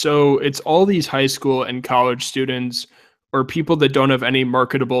 so it's all these high school and college students or people that don't have any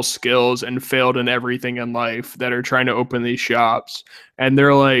marketable skills and failed in everything in life that are trying to open these shops. And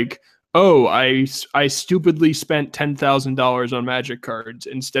they're like, oh, I stupidly spent $10,000 on Magic cards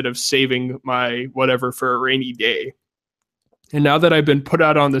instead of saving my whatever for a rainy day. And now that I've been put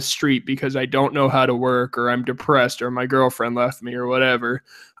out on the street because I don't know how to work, or I'm depressed, or my girlfriend left me, or whatever,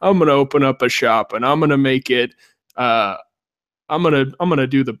 I'm gonna open up a shop and I'm gonna make it. I'm gonna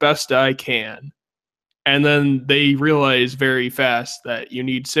do the best I can. And then they realize very fast that you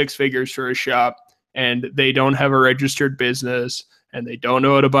need 6 figures for a shop, and they don't have a registered business, and they don't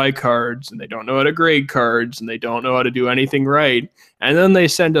know how to buy cards, and they don't know how to grade cards, and they don't know how to do anything right. And then they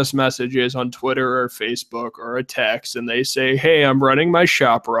send us messages on Twitter or Facebook or a text, and they say, hey, I'm running my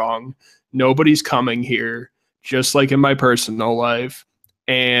shop wrong. Nobody's coming here, just like in my personal life.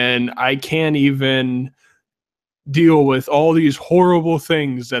 And I can't even deal with all these horrible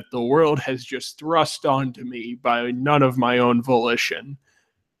things that the world has just thrust onto me by none of my own volition.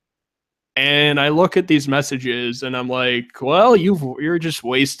 And I look at these messages and I'm like, well, you're just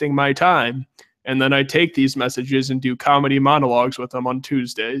wasting my time. And then I take these messages and do comedy monologues with them on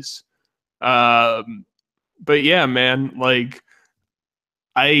Tuesdays. But yeah, man, like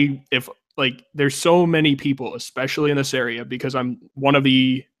there's so many people, especially in this area, because I'm one of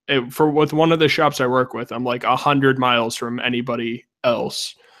the, with one of the shops I work with, I'm like 100 miles from anybody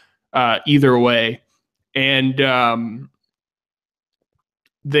else, either way. And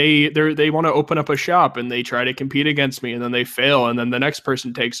they want to open up a shop and they try to compete against me, and then they fail, and then the next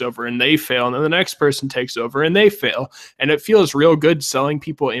person takes over and they fail, and then the next person takes over and they fail. And it feels real good selling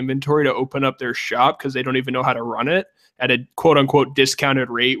people inventory to open up their shop because they don't even know how to run it at a quote unquote discounted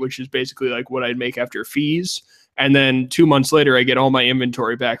rate, which is basically like what I'd make after fees. And then 2 months later, I get all my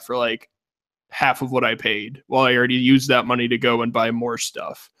inventory back for like half of what I paid. Well, I already used that money to go and buy more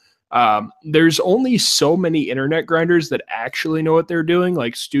stuff. There's only so many internet grinders that actually know what they're doing,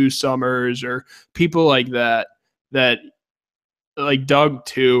 like Stu Summers or people like that like Doug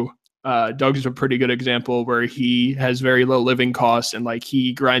too. Doug's a pretty good example where he has very low living costs and like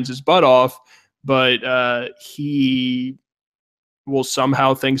he grinds his butt off, but he will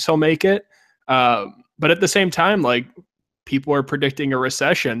somehow thinks he'll make it. But at the same time, like people are predicting a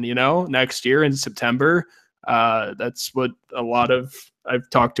recession, next year in September. That's what I've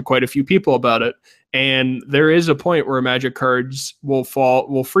talked to quite a few people about it. And there is a point where Magic cards will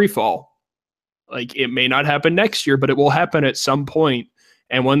free fall. Like it may not happen next year, but it will happen at some point.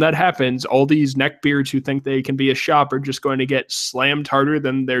 And when that happens, all these neckbeards who think they can be a shop are just going to get slammed harder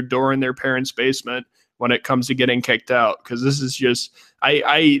than their door in their parents' basement when it comes to getting kicked out. Because this is just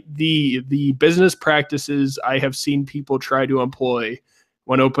the business practices I have seen people try to employ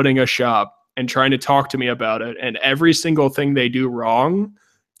when opening a shop and trying to talk to me about it, and every single thing they do wrong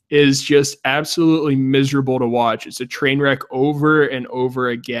is just absolutely miserable to watch. It's a train wreck over and over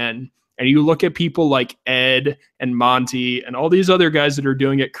again. And you look at people like Ed and Monty and all these other guys that are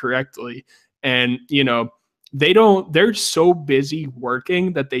doing it correctly, and they're so busy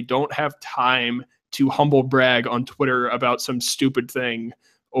working that they don't have time to humble brag on Twitter about some stupid thing,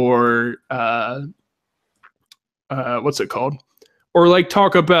 or what's it called? Or like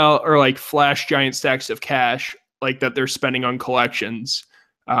talk about, or like flash giant stacks of cash like that they're spending on collections.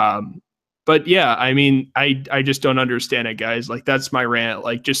 But yeah, I mean, I just don't understand it, guys. Like that's my rant.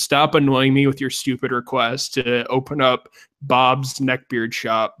 Like just stop annoying me with your stupid request to open up Bob's neckbeard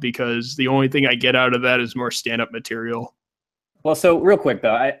shop, because the only thing I get out of that is more stand-up material. Well, so real quick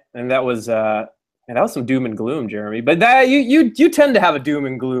though, that was some doom and gloom, Jeremy. But that you tend to have a doom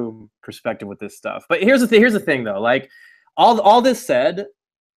and gloom perspective with this stuff. But here's the thing though, like all this said,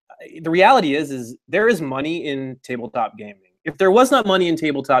 the reality is there is money in tabletop gaming. If there was not money in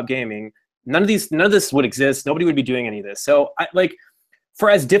tabletop gaming, none of this would exist. Nobody would be doing any of this. So for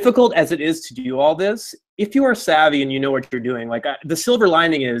as difficult as it is to do all this, if you are savvy and you know what you're doing, the silver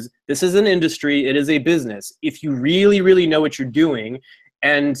lining is this is an industry, it is a business. If you really, really know what you're doing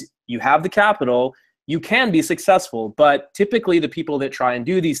and you have the capital, you can be successful. But typically the people that try and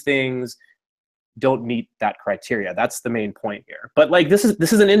do these things don't meet that criteria. That's the main point here. But this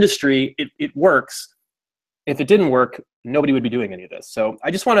is an industry, it works. If it didn't work, nobody would be doing any of this. So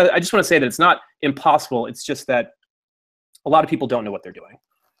I just want to say that it's not impossible. It's just that a lot of people don't know what they're doing.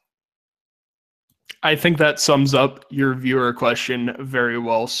 I think that sums up your viewer question very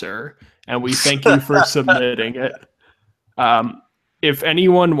well, sir. And we thank you for submitting it. If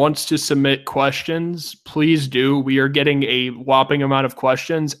anyone wants to submit questions, please do. We are getting a whopping amount of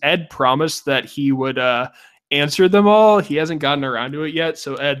questions. Ed promised that he would answer them all. He hasn't gotten around to it yet.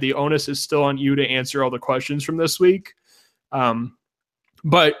 So Ed, the onus is still on you to answer all the questions from this week.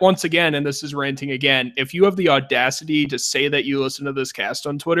 But once again, and this is ranting again, if you have the audacity to say that you listen to this cast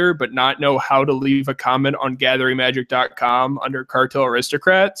on Twitter, but not know how to leave a comment on gatheringmagic.com under Cartel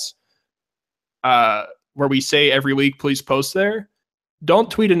Aristocrats, where we say every week, please post there,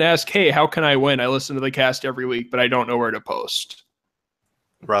 don't tweet and ask, hey, how can I win? I listen to the cast every week, but I don't know where to post.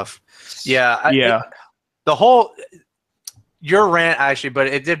 Rough. Yeah. Yeah. The whole your rant actually, but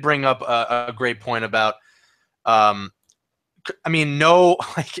it did bring up a great point about I mean, no,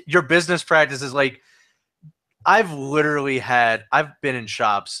 like your business practices, like I've been in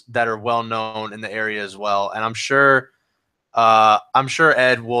shops that are well known in the area as well, and I'm sure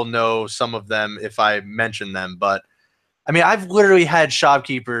Ed will know some of them if I mention them, but I mean, I've literally had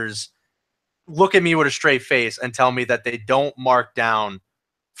shopkeepers look at me with a straight face and tell me that they don't mark down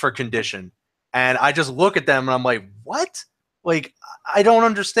for condition. And I just look at them and I'm like, what? Like, I don't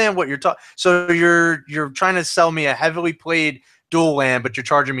understand what you're talking. So you're trying to sell me a heavily played dual land, but you're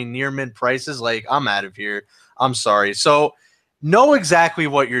charging me near mint prices. Like, I'm out of here. I'm sorry. So know exactly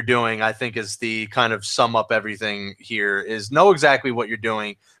what you're doing, I think, is the kind of sum up everything here, is know exactly what you're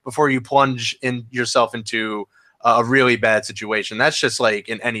doing before you plunge in yourself into a really bad situation. That's just like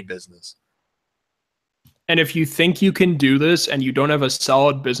in any business. And if you think you can do this and you don't have a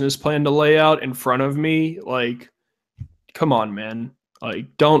solid business plan to lay out in front of me, like, come on, man. Like,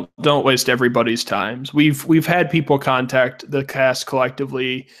 don't waste everybody's times. We've had people contact the cast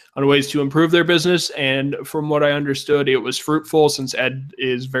collectively on ways to improve their business, and from what I understood, it was fruitful since Ed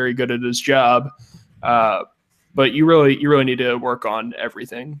is very good at his job. But you really need to work on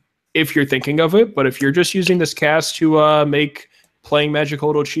everything if you're thinking of it. But if you're just using this cast to make playing Magic a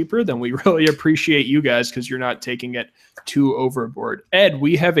little cheaper, then we really appreciate you guys because you're not taking it too overboard. Ed,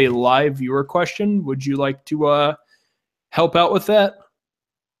 we have a live viewer question. Would you like to help out with that?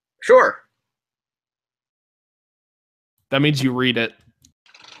 Sure. That means you read it.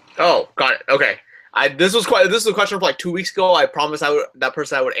 Oh, got it. Okay. This was a question from like 2 weeks ago. I promised I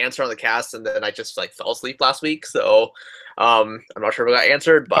would answer on the cast, and then I just like fell asleep last week. So I'm not sure if it got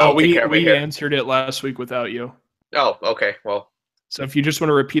answered, but we answered it last week without you. Oh, okay. Well, so if you just want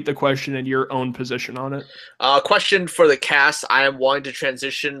to repeat the question and your own position on it. Question for the cast. I am wanting to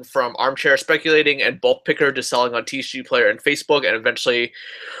transition from armchair speculating and bulk picker to selling on TCG Player and Facebook, and eventually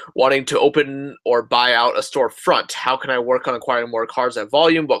wanting to open or buy out a storefront. How can I work on acquiring more cards at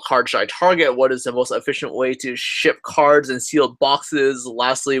volume? What cards should I target? What is the most efficient way to ship cards in sealed boxes?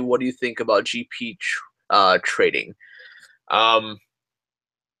 Lastly, what do you think about GP trading? Well,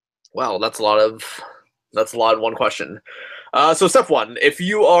 that's a lot in one question. So step one, if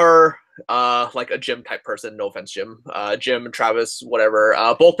you are like a Jim type person, no offense, Jim, Travis, whatever,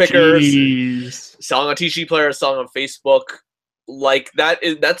 bulk pickers, selling on TCG Player, selling on Facebook, like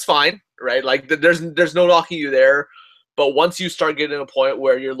that's fine, right? Like there's no knocking you there. But once you start getting to a point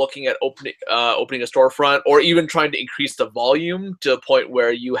where you're looking at opening a storefront, or even trying to increase the volume to a point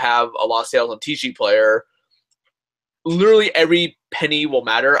where you have a lot of sales on TCG Player, literally every penny will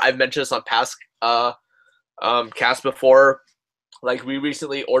matter. I've mentioned this on past cast before. Like, we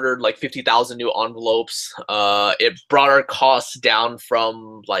recently ordered like 50,000 new envelopes. It brought our costs down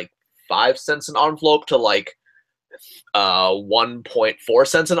from like 5 cents an envelope to like 1.4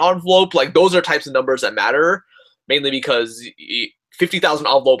 cents an envelope. Like, those are types of numbers that matter, mainly because 50,000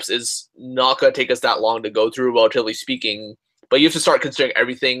 envelopes is not going to take us that long to go through, relatively speaking. But you have to start considering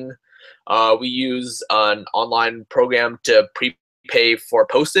everything. We use an online program to prepay for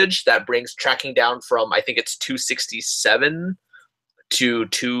postage that brings tracking down from, I think it's $2.67 to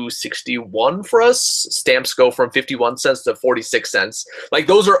 $2.61 for us. Stamps go from 51 cents to 46 cents. Like,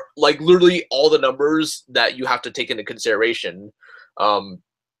 those are like literally all the numbers that you have to take into consideration.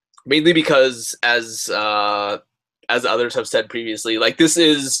 Mainly because, as others have said previously, like, this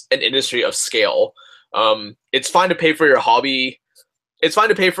is an industry of scale. It's fine to pay for your hobby.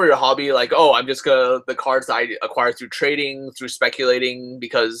 Like, oh, I'm just gonna, the cards that I acquire through trading, through speculating,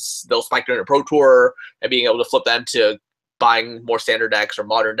 because they'll spike during a pro tour, and being able to flip that into buying more standard decks or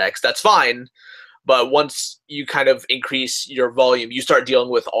modern decks, that's fine. But once you kind of increase your volume, you start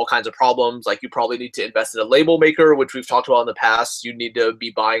dealing with all kinds of problems. Like, you probably need to invest in a label maker, which we've talked about in the past. You need to be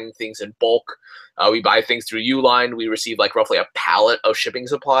buying things in bulk. We buy things through Uline. We receive like roughly a pallet of shipping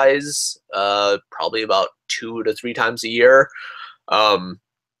supplies, probably about 2 to 3 times a year.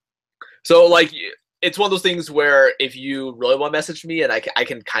 So like, it's one of those things where if you really want to message me and I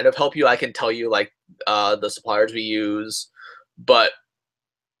can kind of help you, I can tell you like the suppliers we use. But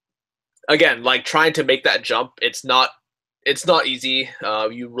again, like, trying to make that jump, it's not easy.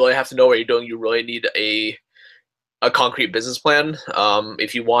 You really have to know what you're doing. You really need a concrete business plan.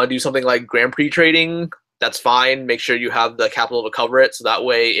 If you want to do something like Grand Prix trading, that's fine. Make sure you have the capital to cover it, so that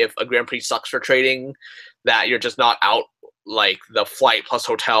way if a Grand Prix sucks for trading, that you're just not out like the flight plus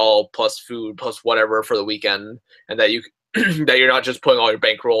hotel plus food plus whatever for the weekend, and that you that you're not just putting all your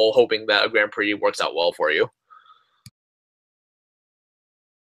bankroll hoping that a Grand Prix works out well for you.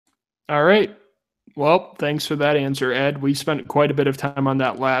 All right. Well, thanks for that answer, Ed. We spent quite a bit of time on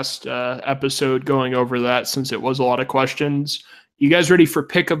that last episode going over that since it was a lot of questions. You guys ready for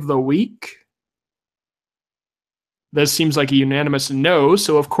pick of the week? This seems like a unanimous no.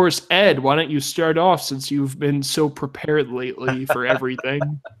 So, of course, Ed, why don't you start off since you've been so prepared lately for everything?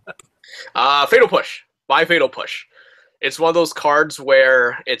 Fatal Push. Buy Fatal Push. It's one of those cards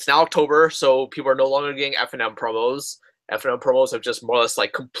where it's now October, so people are no longer getting F&M promos. F&M promos have just more or less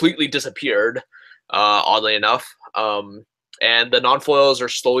like completely disappeared, oddly enough. And the non-foils are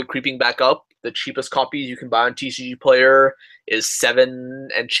slowly creeping back up. The cheapest copies you can buy on TCG Player is $7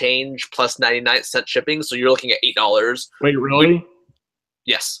 and change plus 99-cent shipping, so you're looking at $8. Wait, really?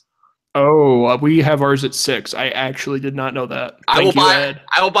 Yes. Oh, we have ours at $6. I actually did not know that. I will Ed.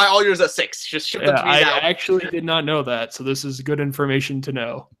 buy all yours at $6. Just ship them to me now. I actually did not know that, so this is good information to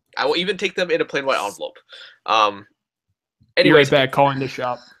know. I will even take them in a plain white envelope. Be right back, calling the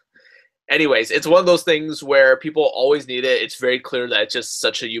shop. Anyways, it's one of those things where people always need it. It's very clear that it's just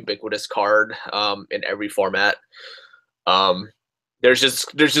such a ubiquitous card in every format. There's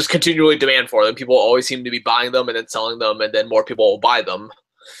just continually demand for them. People always seem to be buying them and then selling them, and then more people will buy them.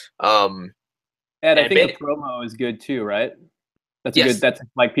 Ed, I think the promo is good too, right? That's yes. good. That's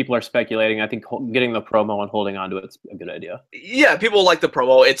like people are speculating. I think getting the promo and holding on to it's a good idea. Yeah, people like the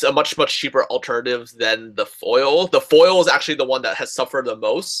promo. It's a much cheaper alternative than the foil. The foil is actually the one that has suffered the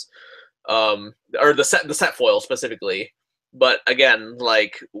most, or the set foil specifically. But again,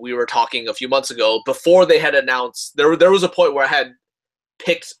 like we were talking a few months ago, before they had announced, there was a point where I had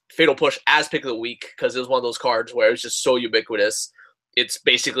picked Fatal Push as pick of the week because it was one of those cards where it was just so ubiquitous. It's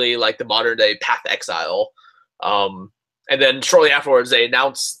basically like the modern day Path Exile. And then shortly afterwards, they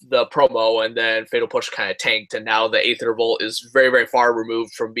announced the promo, and then Fatal Push kind of tanked, and now the Aether Revolt is very, very far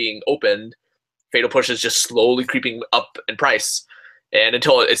removed from being opened. Fatal Push is just slowly creeping up in price, and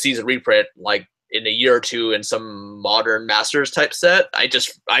until it sees a reprint, like in a year or two in some modern Masters type set, I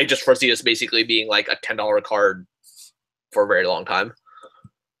just foresee this basically being like a $10 card for a very long time.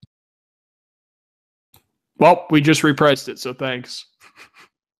 Well, we just repriced it, so thanks.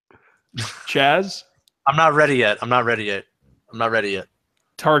 Chaz? I'm not ready yet.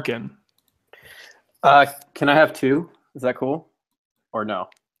 Tarkin? Can I have two? Is that cool? Or no?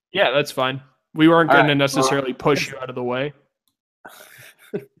 Yeah, that's fine. We weren't going to necessarily push you out of the way.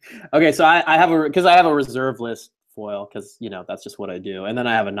 Okay, so I have a reserve list foil because that's just what I do, and then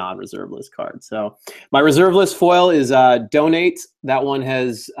I have a non-reserve list card. So my reserve list foil is Donate. That one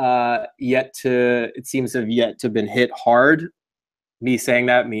has yet to been hit hard. Me saying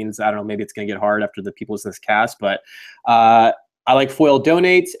that means I don't know, maybe it's going to get hard after the people listen to this cast, but I like foil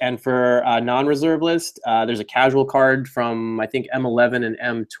Donates. And for non-reserve list, there's a casual card from I think M11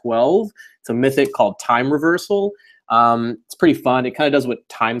 and M12. It's a mythic called Time Reversal. It's pretty fun. It kind of does what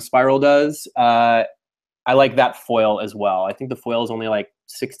Time Spiral does. I like that foil as well. I think the foil is only like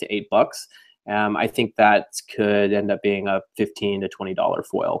 $6 to $8. I think that could end up being a $15 to $20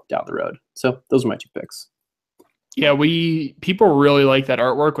 foil down the road. So those are my two picks. Yeah, people really like that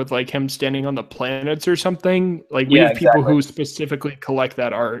artwork with like him standing on the planets or something. Like we have people who specifically collect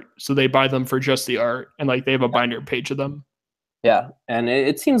that art, so they buy them for just the art, and like they have a binder page of them. Yeah, and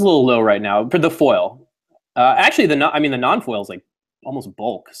it seems a little low right now for the foil. Actually, the non-foil is like almost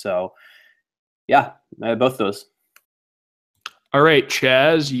bulk. So yeah, both those. All right,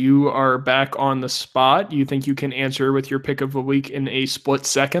 Chaz, you are back on the spot. You think you can answer with your pick of the week in a split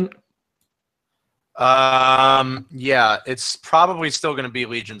second? Yeah, it's probably still going to be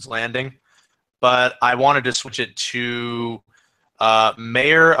Legion's Landing, but I wanted to switch it to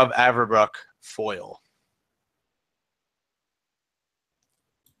Mayor of Averbrook foil.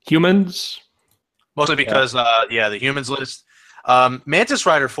 Humans? Mostly because, the humans list. Mantis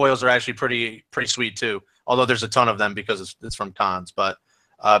Rider foils are actually pretty sweet too, although there's a ton of them because it's from cons. But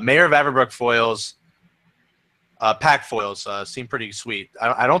Mayor of Averbrook foils, pack foils seem pretty sweet.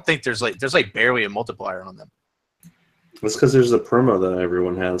 I don't think there's barely a multiplier on them. That's because there's a promo that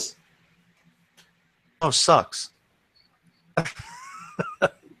everyone has. Oh, sucks.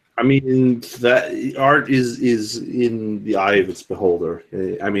 I mean, that art is in the eye of its beholder.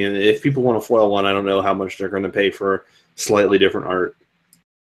 I mean, if people want to foil one, I don't know how much they're going to pay for slightly different art.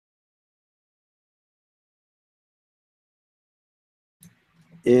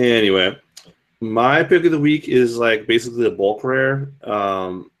 Anyway, my pick of the week is like basically a bulk rare.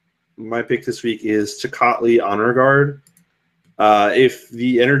 my pick this week is Tocatli Honor Guard. If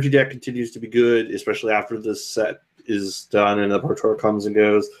the energy deck continues to be good, especially after this set is done and the Pro Tour comes and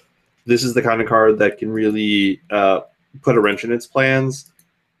goes, this is the kind of card that can really put a wrench in its plans.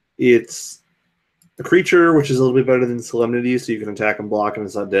 It's a creature, which is a little bit better than Solemnity, so you can attack and block, and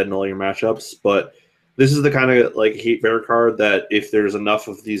it's not dead in all your matchups. But this is the kind of like hate bear card that if there's enough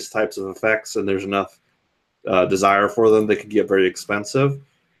of these types of effects and there's enough desire for them, they could get very expensive.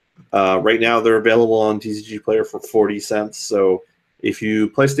 Right now, they're available on TCG Player for 40 cents. So if you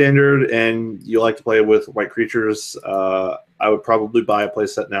play Standard and you like to play with white creatures, I would probably buy a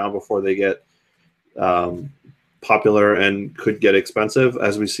playset now before they get popular and could get expensive.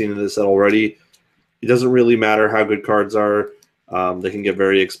 As we've seen in this set already, it doesn't really matter how good cards are. They can get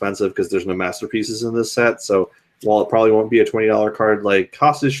very expensive because there's no masterpieces in this set. So while it probably won't be a $20 card like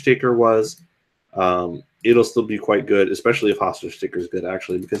Hostage Taker was, it'll still be quite good, especially if Hostage Taker is good,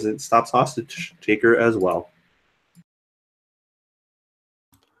 actually, because it stops Hostage Taker as well.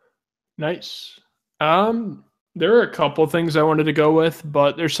 Nice. There are a couple things I wanted to go with,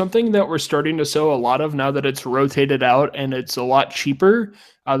 but there's something that we're starting to sell a lot of now that it's rotated out and it's a lot cheaper.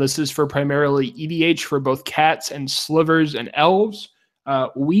 This is for primarily EDH for both cats and slivers and elves.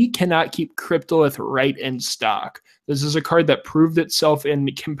 We cannot keep Cryptolith right in stock. This is a card that proved itself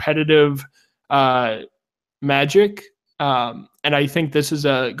in competitive Magic, and I think this is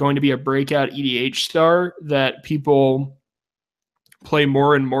going to be a breakout EDH star that people play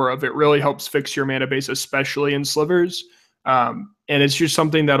more and more of. It really helps fix your mana base, especially in slivers. And it's just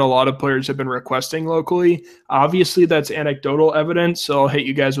something that a lot of players have been requesting locally. Obviously, that's anecdotal evidence, so I'll hit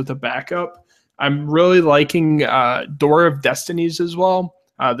you guys with a backup. I'm really liking Door of Destinies as well.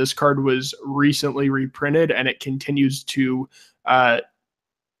 This card was recently reprinted, and it continues to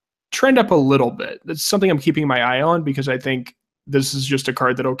trend up a little bit. That's something I'm keeping my eye on because I think this is just a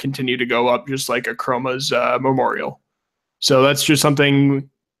card that'll continue to go up, just like Akroma's Memorial. So that's just something,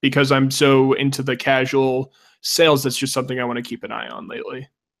 because I'm so into the casual sales, that's just something I want to keep an eye on lately.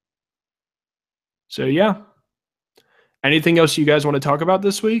 So yeah. Anything else you guys want to talk about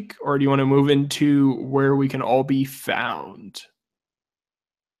this week, or do you want to move into where we can all be found?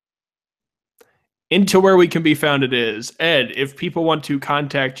 Into where we can be found it is. Ed, if people want to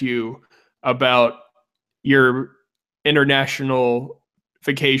contact you about your international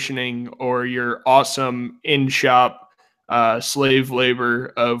vacationing or your awesome in-shop slave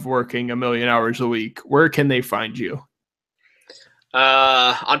labor of working 1 million hours a week, where can they find you?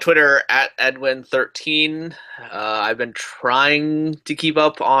 On Twitter at Edwin13. I've been trying to keep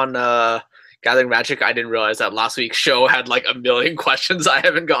up on Gathering Magic. I didn't realize that last week's show had like 1 million questions I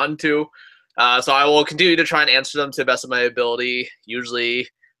haven't gotten to. So I will continue to try and answer them to the best of my ability, usually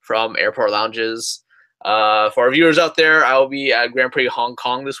from airport lounges. For our viewers out there, I will be at Grand Prix Hong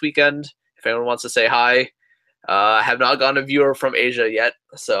Kong this weekend. If anyone wants to say hi. I have not gotten a viewer from Asia yet,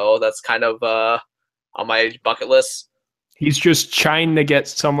 so that's kind of on my bucket list. He's just trying to get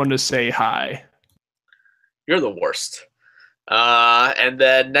someone to say hi. You're the worst. And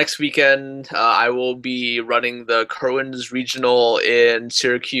then next weekend, I will be running the Kerwin's Regional in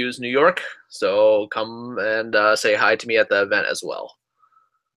Syracuse, New York. So come and say hi to me at the event as well.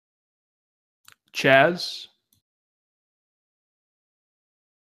 Chaz?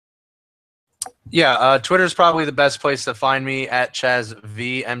 Yeah, Twitter is probably the best place to find me at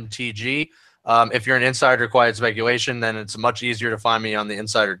ChazVMTG. If you're an insider quiet speculation, then it's much easier to find me on the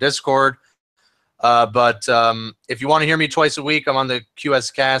Insider Discord. But if you want to hear me twice a week, I'm on the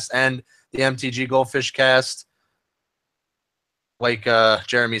QS Cast and the MTG Goldfish Cast. Like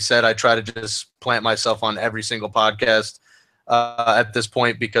Jeremy said, I try to just plant myself on every single podcast at this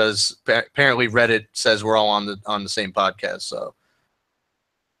point because apparently Reddit says we're all on the same podcast. So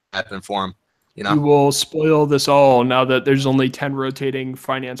happen for them. You know? You will spoil this all now that there's only 10 rotating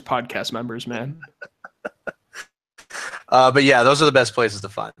finance podcast members, man. But yeah, those are the best places to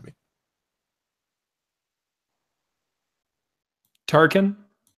find me. Tarkin?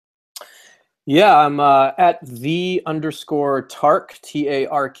 Yeah, I'm at _Tark,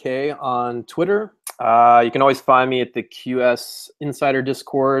 T-A-R-K, on Twitter. You can always find me at the QS Insider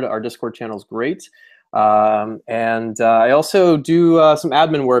Discord. Our Discord channel is great. And I also do some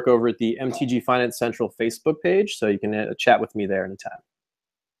admin work over at the MTG Finance Central Facebook page, so you can chat with me there anytime.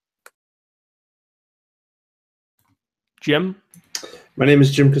 Jim? My name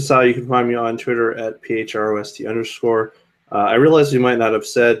is Jim Kasai. You can find me on Twitter at PHROST_. I realize you might not have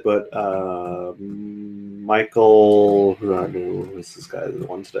said, but Michael, who is this guy, the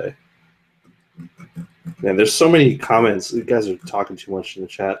one today? Man, there's so many comments. You guys are talking too much in the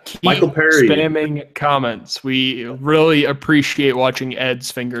chat. Keep Michael Perry. spamming comments. We really appreciate watching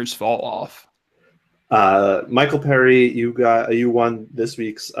Ed's fingers fall off. Michael Perry, you won this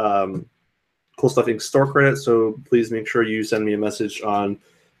week's Cool Stuff Inc. store credit, so please make sure you send me a message on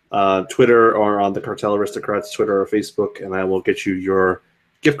Twitter or on the Cartel Aristocrats Twitter or Facebook, and I will get you your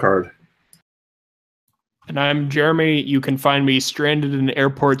gift card. And I'm Jeremy. You can find me stranded in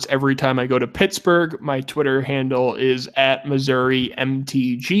airports every time I go to Pittsburgh. My Twitter handle is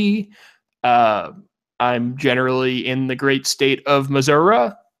 @MissouriMTG. I'm generally in the great state of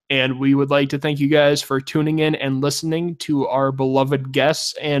Missouri, and we would like to thank you guys for tuning in and listening to our beloved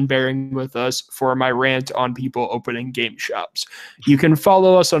guests and bearing with us for my rant on people opening game shops. You can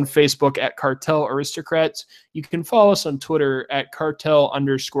follow us on Facebook at Cartel Aristocrats. You can follow us on Twitter at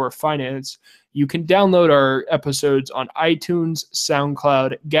Cartel_finance. You can download our episodes on iTunes,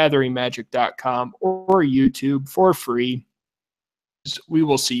 SoundCloud, GatheringMagic.com, or YouTube for free. We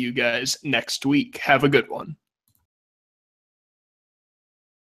will see you guys next week. Have a good one.